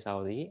 That is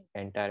how the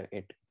entire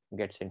it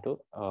gets into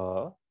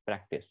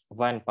practice,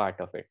 one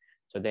part of it.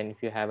 So then if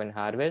you have an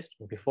harvest,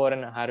 before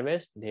an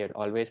harvest, they will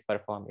always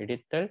perform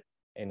edittal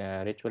in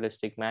a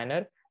ritualistic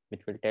manner,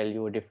 which will tell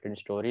you different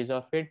stories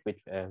of it, which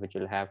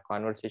will have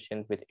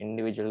conversations with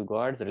individual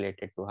gods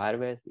related to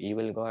harvest,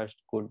 evil gods,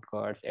 good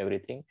gods,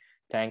 everything,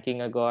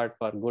 thanking a god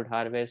for good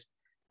harvest,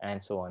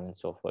 and so on and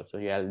so forth. So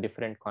you have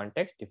different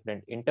contexts,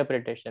 different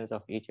interpretations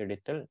of each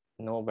edittal.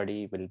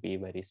 Nobody will be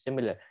very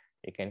similar.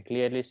 You can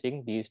clearly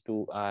see these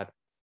two are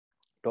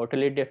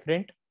totally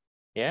different.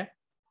 Yeah,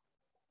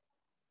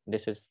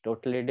 this is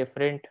totally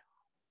different,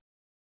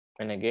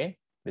 and again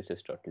this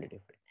is totally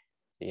different.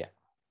 So yeah,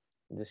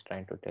 just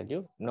trying to tell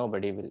you,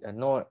 nobody will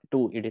no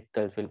two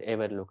editors will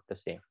ever look the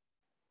same.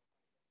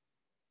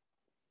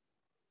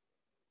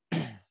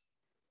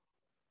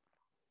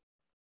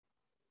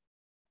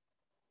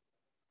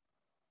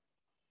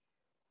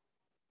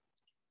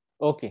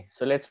 Okay,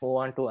 so let's move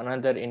on to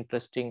another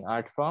interesting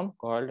art form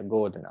called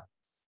Godna.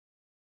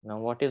 Now,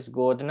 what is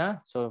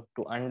Godna? So,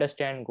 to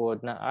understand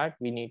Godna art,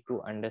 we need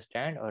to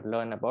understand or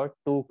learn about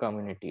two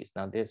communities.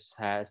 Now, this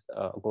has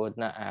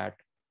Godna art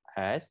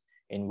has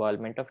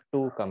involvement of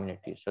two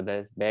communities. So,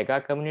 there's Bega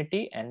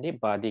community and the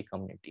Badi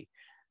community.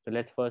 So,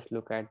 let's first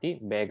look at the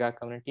Bega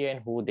community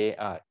and who they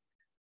are.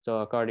 So,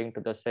 according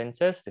to the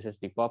census, this is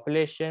the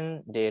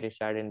population. They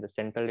reside in the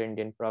central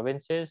Indian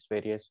provinces,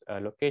 various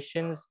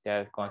locations.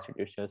 Their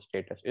constitutional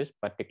status is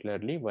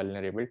particularly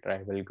vulnerable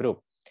tribal group.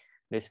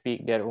 They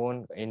speak their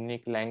own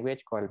unique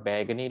language called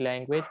Bagani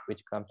language,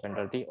 which comes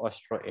under the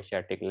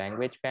Austro-Asiatic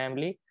language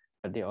family,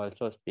 but they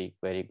also speak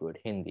very good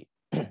Hindi.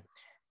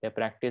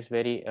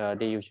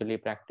 They usually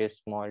practice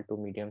small to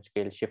medium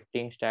scale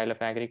shifting style of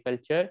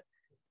agriculture.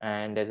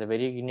 And there's a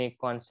very unique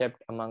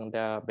concept among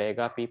the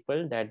Bega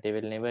people that they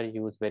will never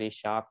use very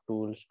sharp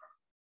tools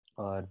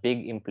or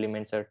big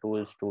implements or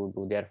tools to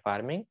do their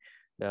farming.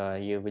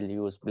 You will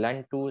use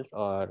blunt tools,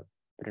 or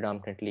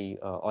predominantly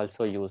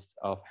also use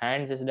of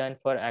hands is done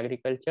for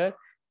agriculture.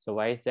 So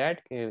why is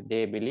that?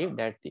 They believe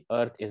that the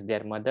earth is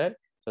their mother.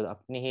 So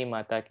अपनी ही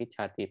माता की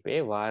छाती पे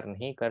वार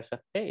नहीं कर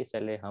सकते,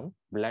 इसलिए हम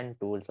blunt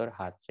tools और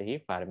हाथ से ही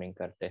farming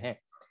करते हैं.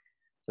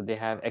 So they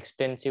have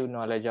extensive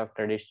knowledge of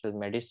traditional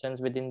medicines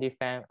within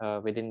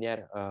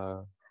their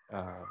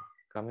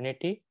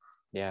community.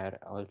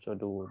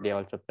 They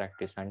also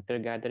practice hunter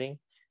gathering.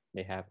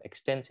 They have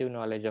extensive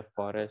knowledge of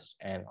forest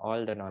and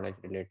all the knowledge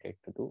related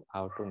to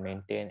how to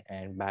maintain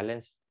and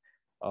balance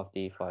of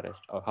the forest,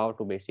 or how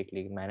to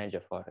basically manage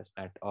a forest.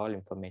 That all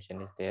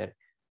information is there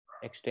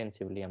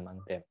extensively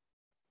among them.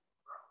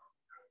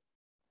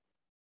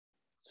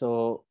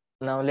 So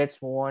now let's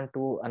move on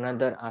to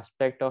another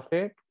aspect of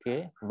it,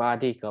 okay,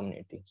 Badi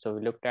community. So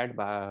we looked at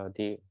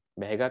the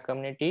Bhega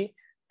community,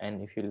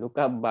 and if you look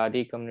up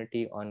Badi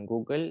community on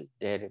Google,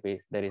 there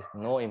is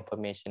no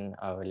information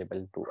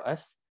available to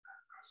us.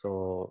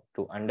 So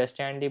to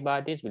understand the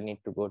Badis, we need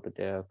to go to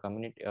the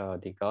community,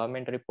 the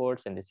government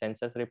reports and the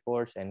census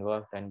reports and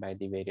work done by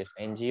the various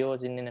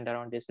NGOs in and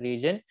around this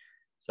region.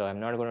 So I'm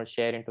not going to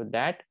share into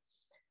that,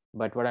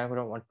 but what I'm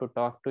going to want to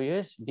talk to you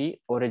is the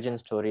origin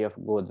story of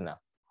Godna,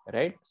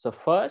 right? So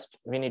first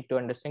we need to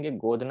understand कि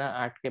Godna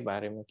art के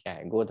बारे में क्या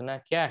है, Godna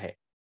क्या है?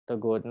 तो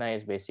Godna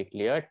is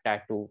basically a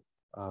tattoo,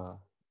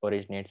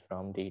 originates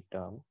from the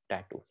term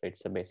tattoo. So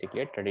it's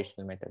basically a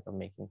traditional method of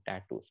making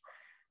tattoos.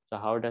 So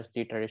how does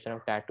the tradition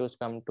of tattoos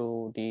come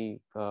to the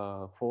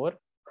fore?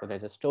 So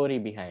there's a story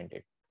behind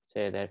it.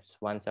 Say that's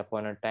once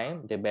upon a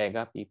time, the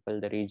Bega people,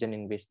 the region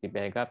in which the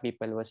Bega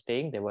people were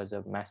staying, there was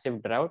a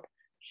massive drought,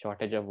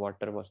 shortage of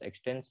water was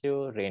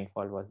extensive,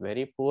 rainfall was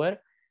very poor.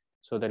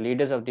 So the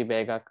leaders of the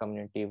Bega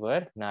community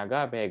were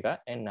Naga Bega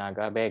and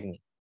Naga Begni.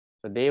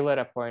 So they were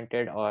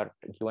appointed or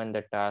given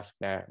the task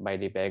by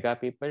the Bega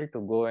people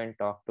to go and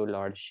talk to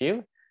Lord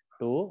Shiv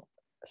to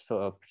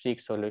seek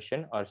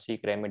solution or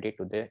seek remedy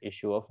to the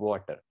issue of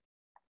water.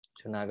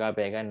 So Naga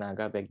Bega and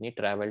Naga Begni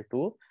traveled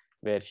to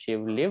where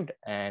Shiv lived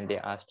and they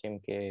asked him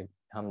कि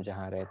हम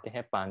जहाँ रहते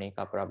हैं पानी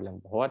का problem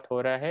बहुत हो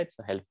रहा है,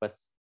 so help us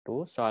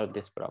to solve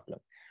this problem.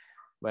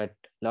 But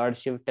Lord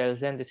Shiv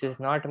tells them, this is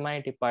not my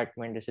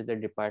department, this is the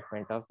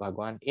department of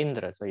Bhagwan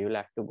Indra, so you'll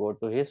have to go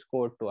to his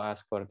court to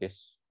ask for this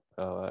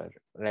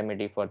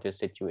remedy for this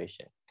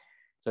situation.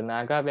 So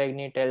Naga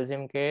Begni tells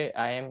him that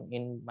I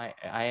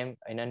am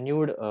in a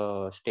nude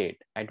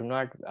state. I do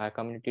not, our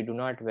community do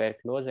not wear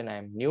clothes and I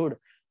am nude.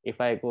 If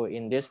I go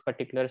in this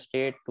particular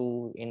state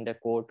to in the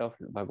court of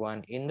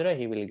Bhagwan Indra,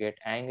 he will get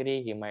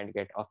angry, he might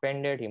get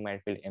offended, he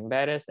might feel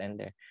embarrassed,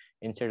 and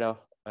instead of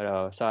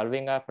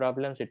solving our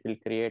problems, it will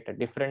create a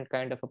different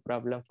kind of a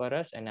problem for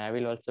us, and I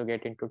will also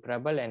get into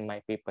trouble, and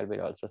my people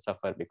will also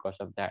suffer because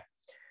of that.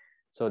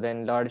 So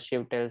then Lord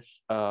Shiv tells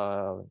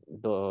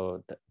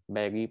the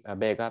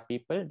Bega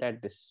people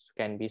that this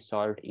can be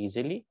solved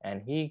easily,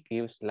 and he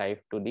gives life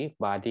to the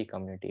Badi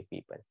community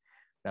people.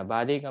 Now,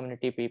 Badi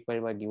community people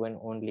were given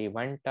only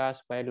one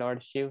task by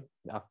Lord Shiv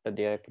after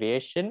their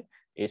creation,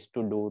 is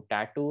to do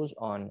tattoos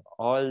on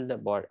all the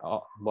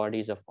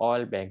bodies of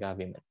all Bega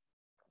women.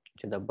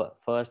 So the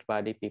first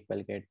Badi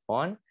people get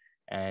born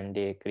and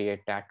they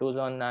create tattoos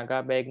on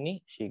Naga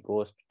Begni.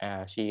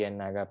 She and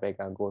Naga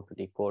Bega go to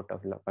the court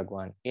of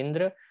Bhagwan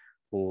Indra,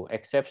 who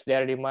accepts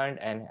their demand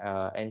and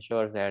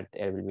ensures that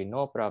there will be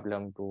no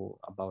problem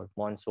about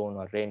monsoon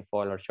or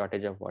rainfall or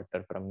shortage of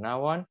water from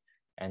now on,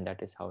 and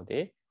that is how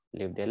they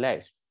live their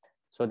lives.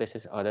 So this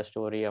is other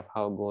story of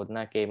how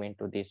Godna came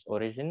into this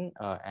origin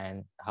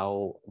and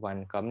how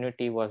one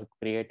community was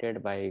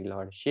created by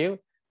Lord Shiv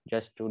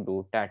just to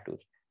do tattoos.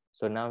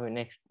 So now we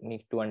next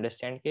need to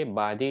understand कि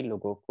बादी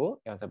लोगों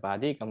को या तो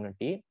बादी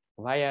community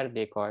why are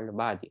they called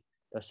बादी?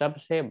 तो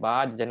सबसे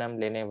बाद जन्म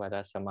लेने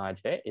वाला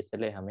समाज है,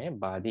 इसलिए हमें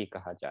बादी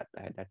कहा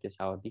जाता है. That is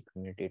how the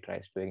community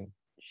tries to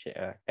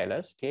tell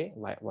us कि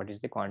what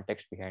is the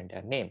context behind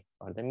their name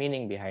or the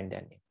meaning behind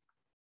their name.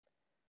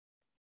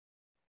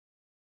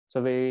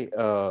 So we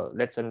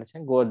let's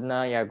understand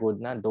Godna या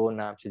Godna दो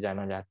नाम से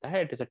जाना जाता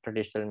है. It is a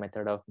traditional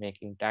method of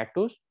making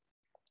tattoos.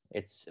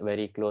 It's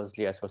very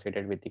closely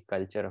associated with the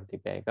culture of the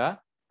Bega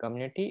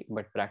community,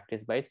 but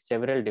practiced by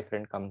several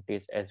different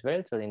communities as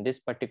well. So in this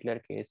particular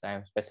case, I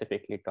am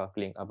specifically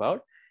talking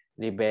about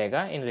the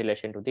Bega in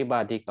relation to the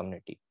Badi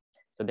community.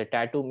 So the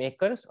tattoo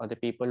makers or the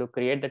people who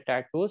create the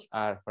tattoos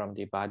are from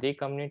the Badi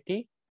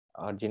community,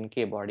 और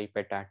जिनके body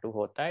पे tattoo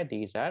होता है,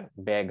 these are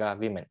Bega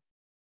women.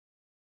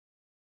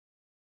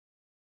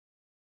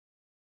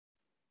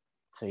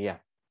 So yeah,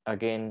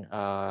 again,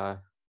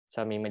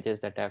 some images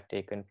that I've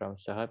taken from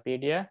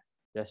Sahapedia,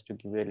 just to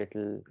give you a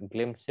little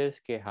glimpses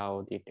के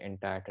how the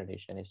entire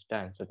tradition is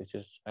done. So this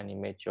is an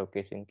image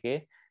showcasing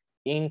के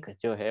ink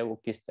जो है वो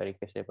किस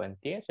तरीके से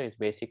बनती है. So it's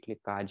basically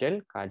काजल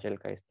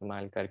का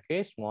इस्तेमाल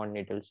करके small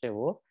needle से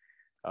वो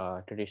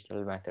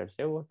traditional method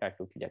से वो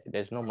tattoo की जाती है.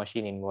 There's no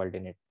machine involved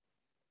in it.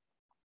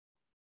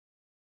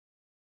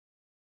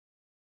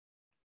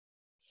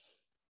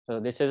 So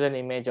this is an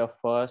image of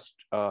first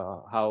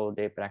how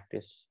they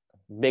practice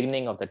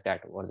beginning of the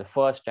tattoo or the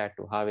first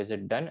tattoo. How is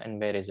it done and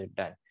where is it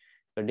done?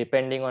 So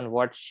depending on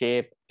what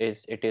shape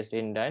it is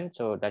in done,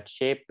 so that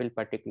shape will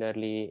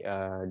particularly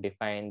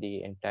define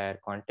the entire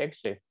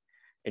context. So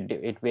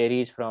it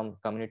varies from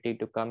community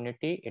to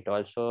community. It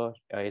also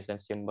is a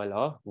symbol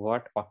of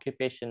what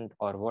occupation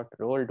or what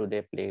role do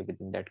they play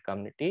within that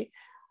community.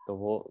 तो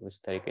वो उस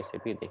तरीके से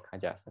भी देखा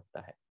जा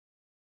सकता है.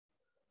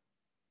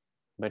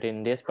 But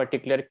in this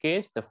particular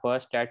case, the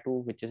first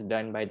tattoo which is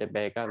done by the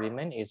Bega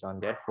women is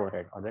on their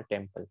forehead or the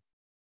temple.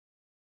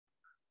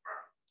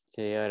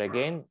 So here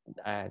again,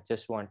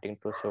 just wanting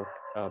to show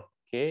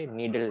okay,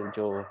 needle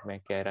जो मैं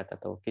कह रहा था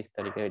तो किस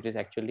तरीके it is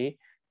actually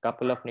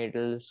couple of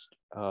needles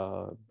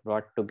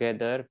brought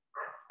together,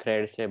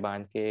 thread से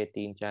बांध के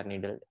 3-4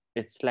 needle.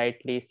 It's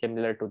slightly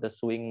similar to the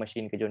sewing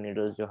machine के जो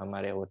needles जो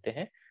हमारे होते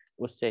हैं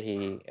उससे ही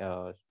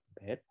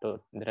है. तो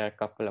there are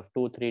couple of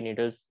 2-3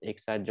 needles एक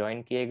साथ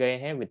join किए गए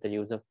हैं with the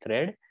use of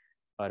thread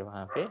और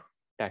वहाँ पे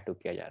tattoo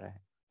किया जा रहा है.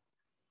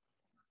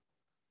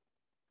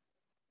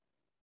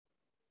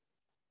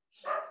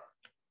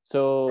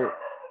 So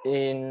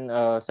in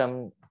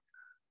some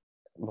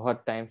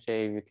बहुत टाइम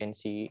से you can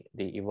see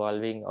the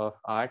evolving of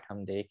art,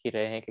 हम देख ही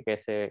रहे हैं कि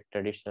कैसे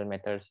ट्रेडिशनल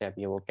मेथड से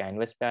अभी वो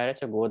कैनवस पे आ रहा है.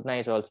 सो गोदना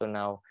is also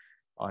now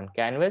on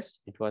canvas.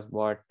 It was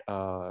bought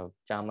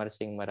Chamar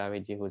Singh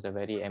Maravi who is a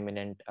very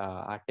eminent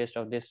artist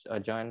of this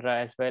genre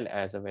as well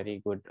as a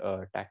very good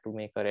tattoo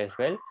maker as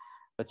well.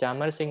 तो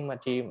चामर सिंह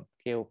जी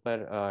के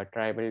ऊपर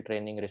tribal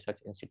training research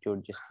institute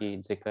जिसकी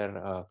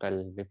जिक्र कल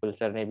विपुल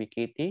sir ने भी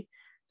की थी.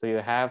 So you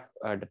have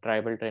the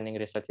tribal training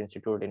research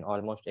institute in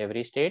almost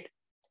every state.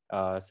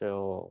 सो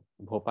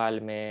भोपाल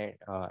में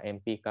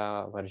एमपी का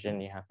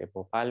वर्जन यहाँ पे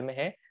भोपाल में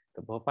है.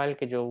 तो भोपाल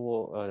के जो वो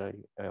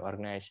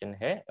ऑर्गेनाइजेशन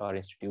है और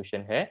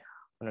इंस्टीट्यूशन है,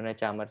 उन्होंने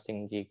चामर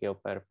सिंह जी के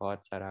ऊपर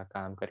बहुत सारा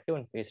काम करके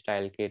उनके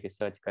स्टाइल के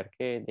रिसर्च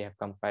करके they have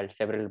compiled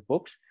several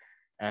books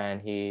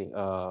and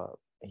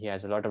he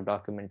has a lot of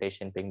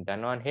documentation being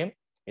done on him.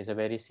 He's a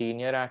very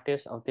senior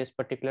artist of this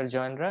particular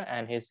genre,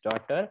 and his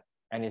daughter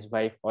and his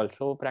wife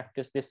also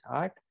practice this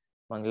art.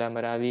 Mangla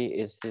Maravi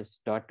is his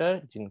daughter,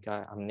 जिनका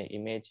हमने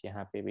image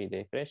यहाँ पे भी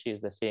देख रहे हैं. She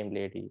is the same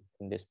lady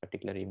in this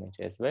particular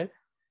image as well.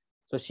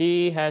 So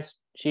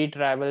she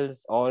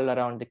travels all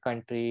around the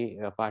country,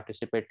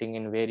 participating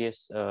in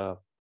various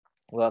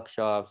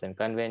workshops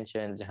and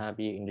conventions. जहाँ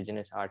भी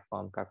indigenous art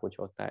form का कुछ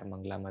होता है,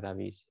 Mangla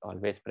Maravi is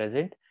always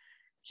present.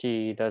 She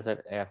does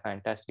a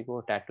fantastic, वो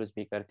tattoos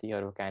भी करती है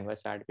और वो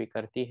canvas art भी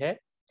करती है.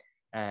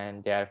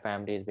 And their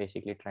family is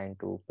basically trying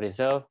to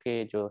preserve के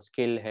जो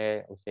skill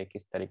है उसे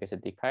किस तरीके से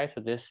दिखाए.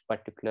 So this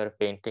particular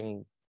painting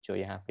जो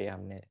यहाँ पे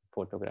हमने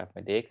photograph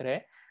में देख रहे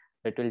हैं,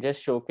 it will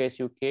just showcase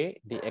you के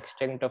the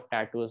extent of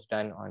tattoos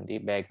done on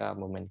the Bega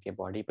woman के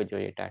body पे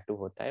जो ये tattoo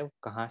होता है वो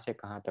कहाँ से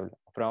कहाँ तक,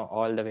 from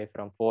all the way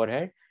from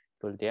forehead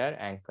to their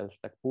ankles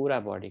तक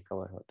पूरा body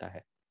cover होता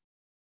है.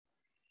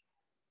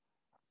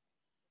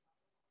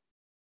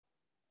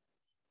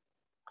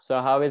 So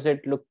how is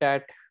it looked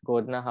at,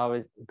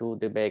 Godna? Do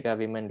the Bega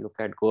women look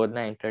at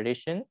Godna in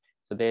tradition?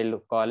 So they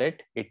call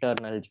it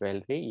eternal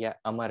jewelry, yeah,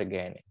 Amar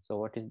Gehne. So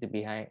what is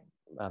the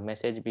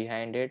message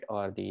behind it,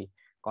 or the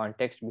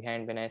context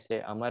behind when I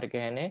say Amar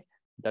Gehne?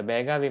 The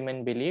Bega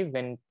women believe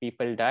when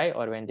people die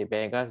or when the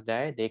Begas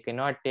die, they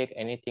cannot take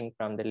anything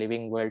from the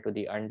living world to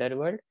the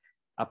underworld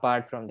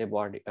apart from the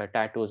body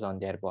tattoos on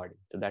their body.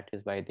 So that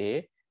is why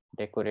they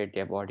decorate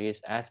their bodies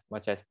as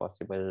much as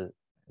possible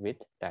with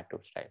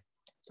tattoo style.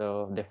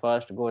 So the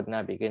first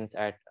Godna begins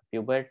at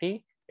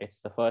puberty. It's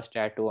the first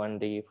tattoo on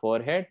the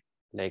forehead,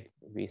 like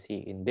we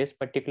see in this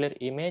particular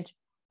image.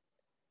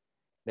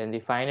 Then the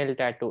final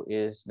tattoo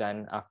is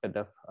done after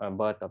the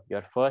birth of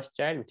your first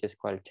child, which is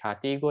called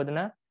Chhati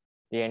Godna.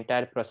 The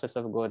entire process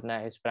of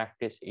Godna is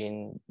practiced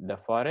in the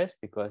forest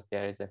because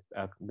there is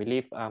a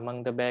belief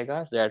among the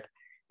Begas that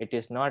it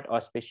is not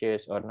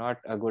auspicious or not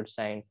a good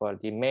sign for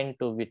the men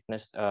to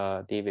witness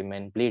the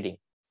women bleeding.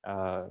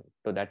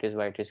 So that is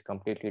why it is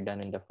completely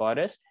done in the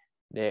forest.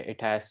 It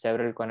has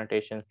several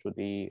connotations to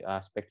the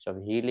aspects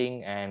of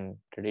healing and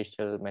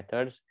traditional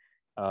methods.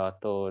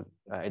 तो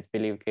it's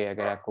believe कि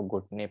अगर आपको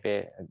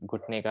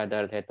घुटने का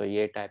दर्द है तो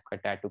ये टाइप का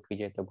टैटू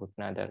कीजिए तो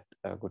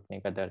घुटने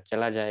का दर्द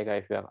चला जाएगा.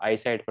 If you have I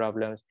site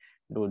problems,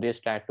 do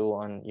this tattoo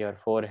on your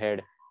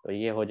forehead, तो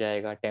ये हो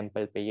जाएगा.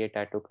 टेम्पल पे ये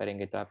टैटू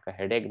करेंगे तो आपका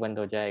हेडेक बंद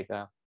हो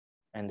जाएगा.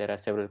 And there are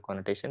several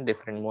connotation,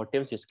 different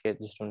motives जिस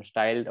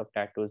स्टाइल ऑफ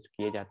टैटूज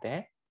किए जाते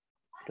हैं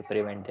to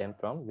prevent them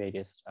from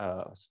various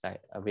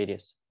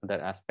other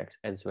aspects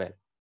as well.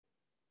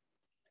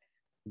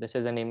 This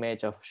is an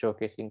image of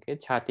showcasing के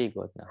छाती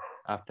गोदना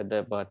after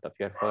the birth of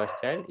your first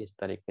child. इस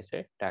तरीके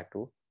से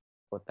tattoo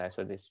होता है.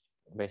 So this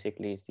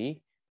basically is the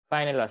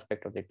final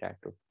aspect of the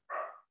tattoo.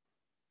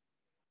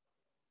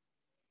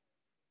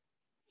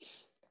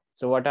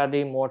 So what are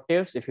the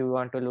motives? If you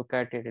want to look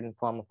at it in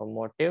form of a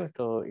motive,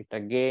 so it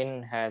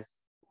again has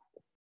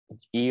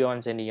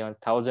eons and eons,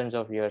 thousands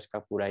of years का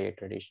पूरा ये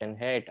tradition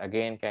है. It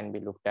again can be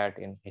looked at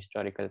in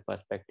historical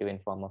perspective in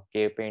form of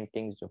cave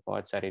paintings जो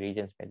बहुत सारे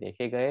regions में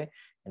देखे गए.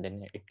 And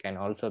then it can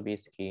also be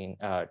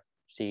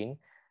seen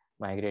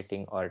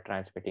migrating or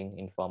transmitting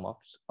in form of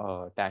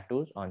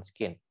tattoos on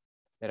skin.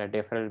 There are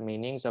different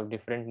meanings of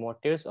different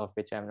motives, of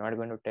which I'm not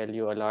going to tell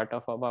you a lot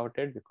about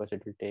it because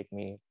it will take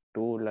me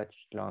too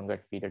much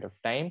longer period of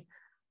time.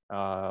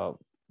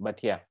 But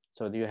yeah,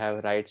 so you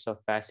have rites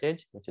of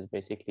passage, which is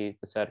basically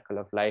the circle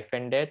of life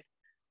and death.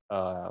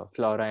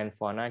 Flora and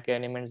fauna के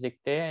elements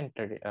दिखते हैं,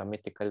 and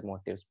mythical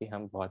motives भी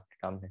हम बहुत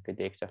कम करके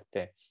देख सकते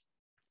हैं.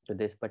 So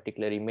this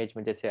particular image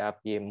में जैसे आप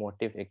ये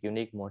motive, एक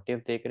unique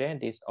motive देख रहे हैं,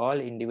 this all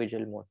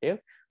individual motive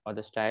or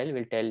the style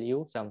will tell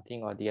you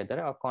something or the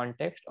other, or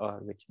context or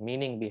which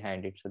meaning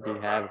behind it. So you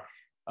have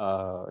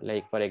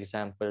like for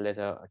example, there's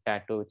a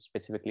tattoo which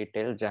specifically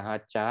tells जहाँ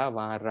चाह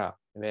वहाँ राह.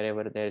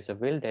 Wherever there is a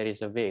will, there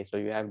is a way. So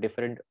you have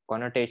different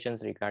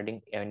connotations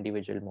regarding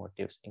individual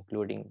motives,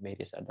 including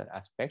various other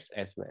aspects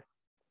as well.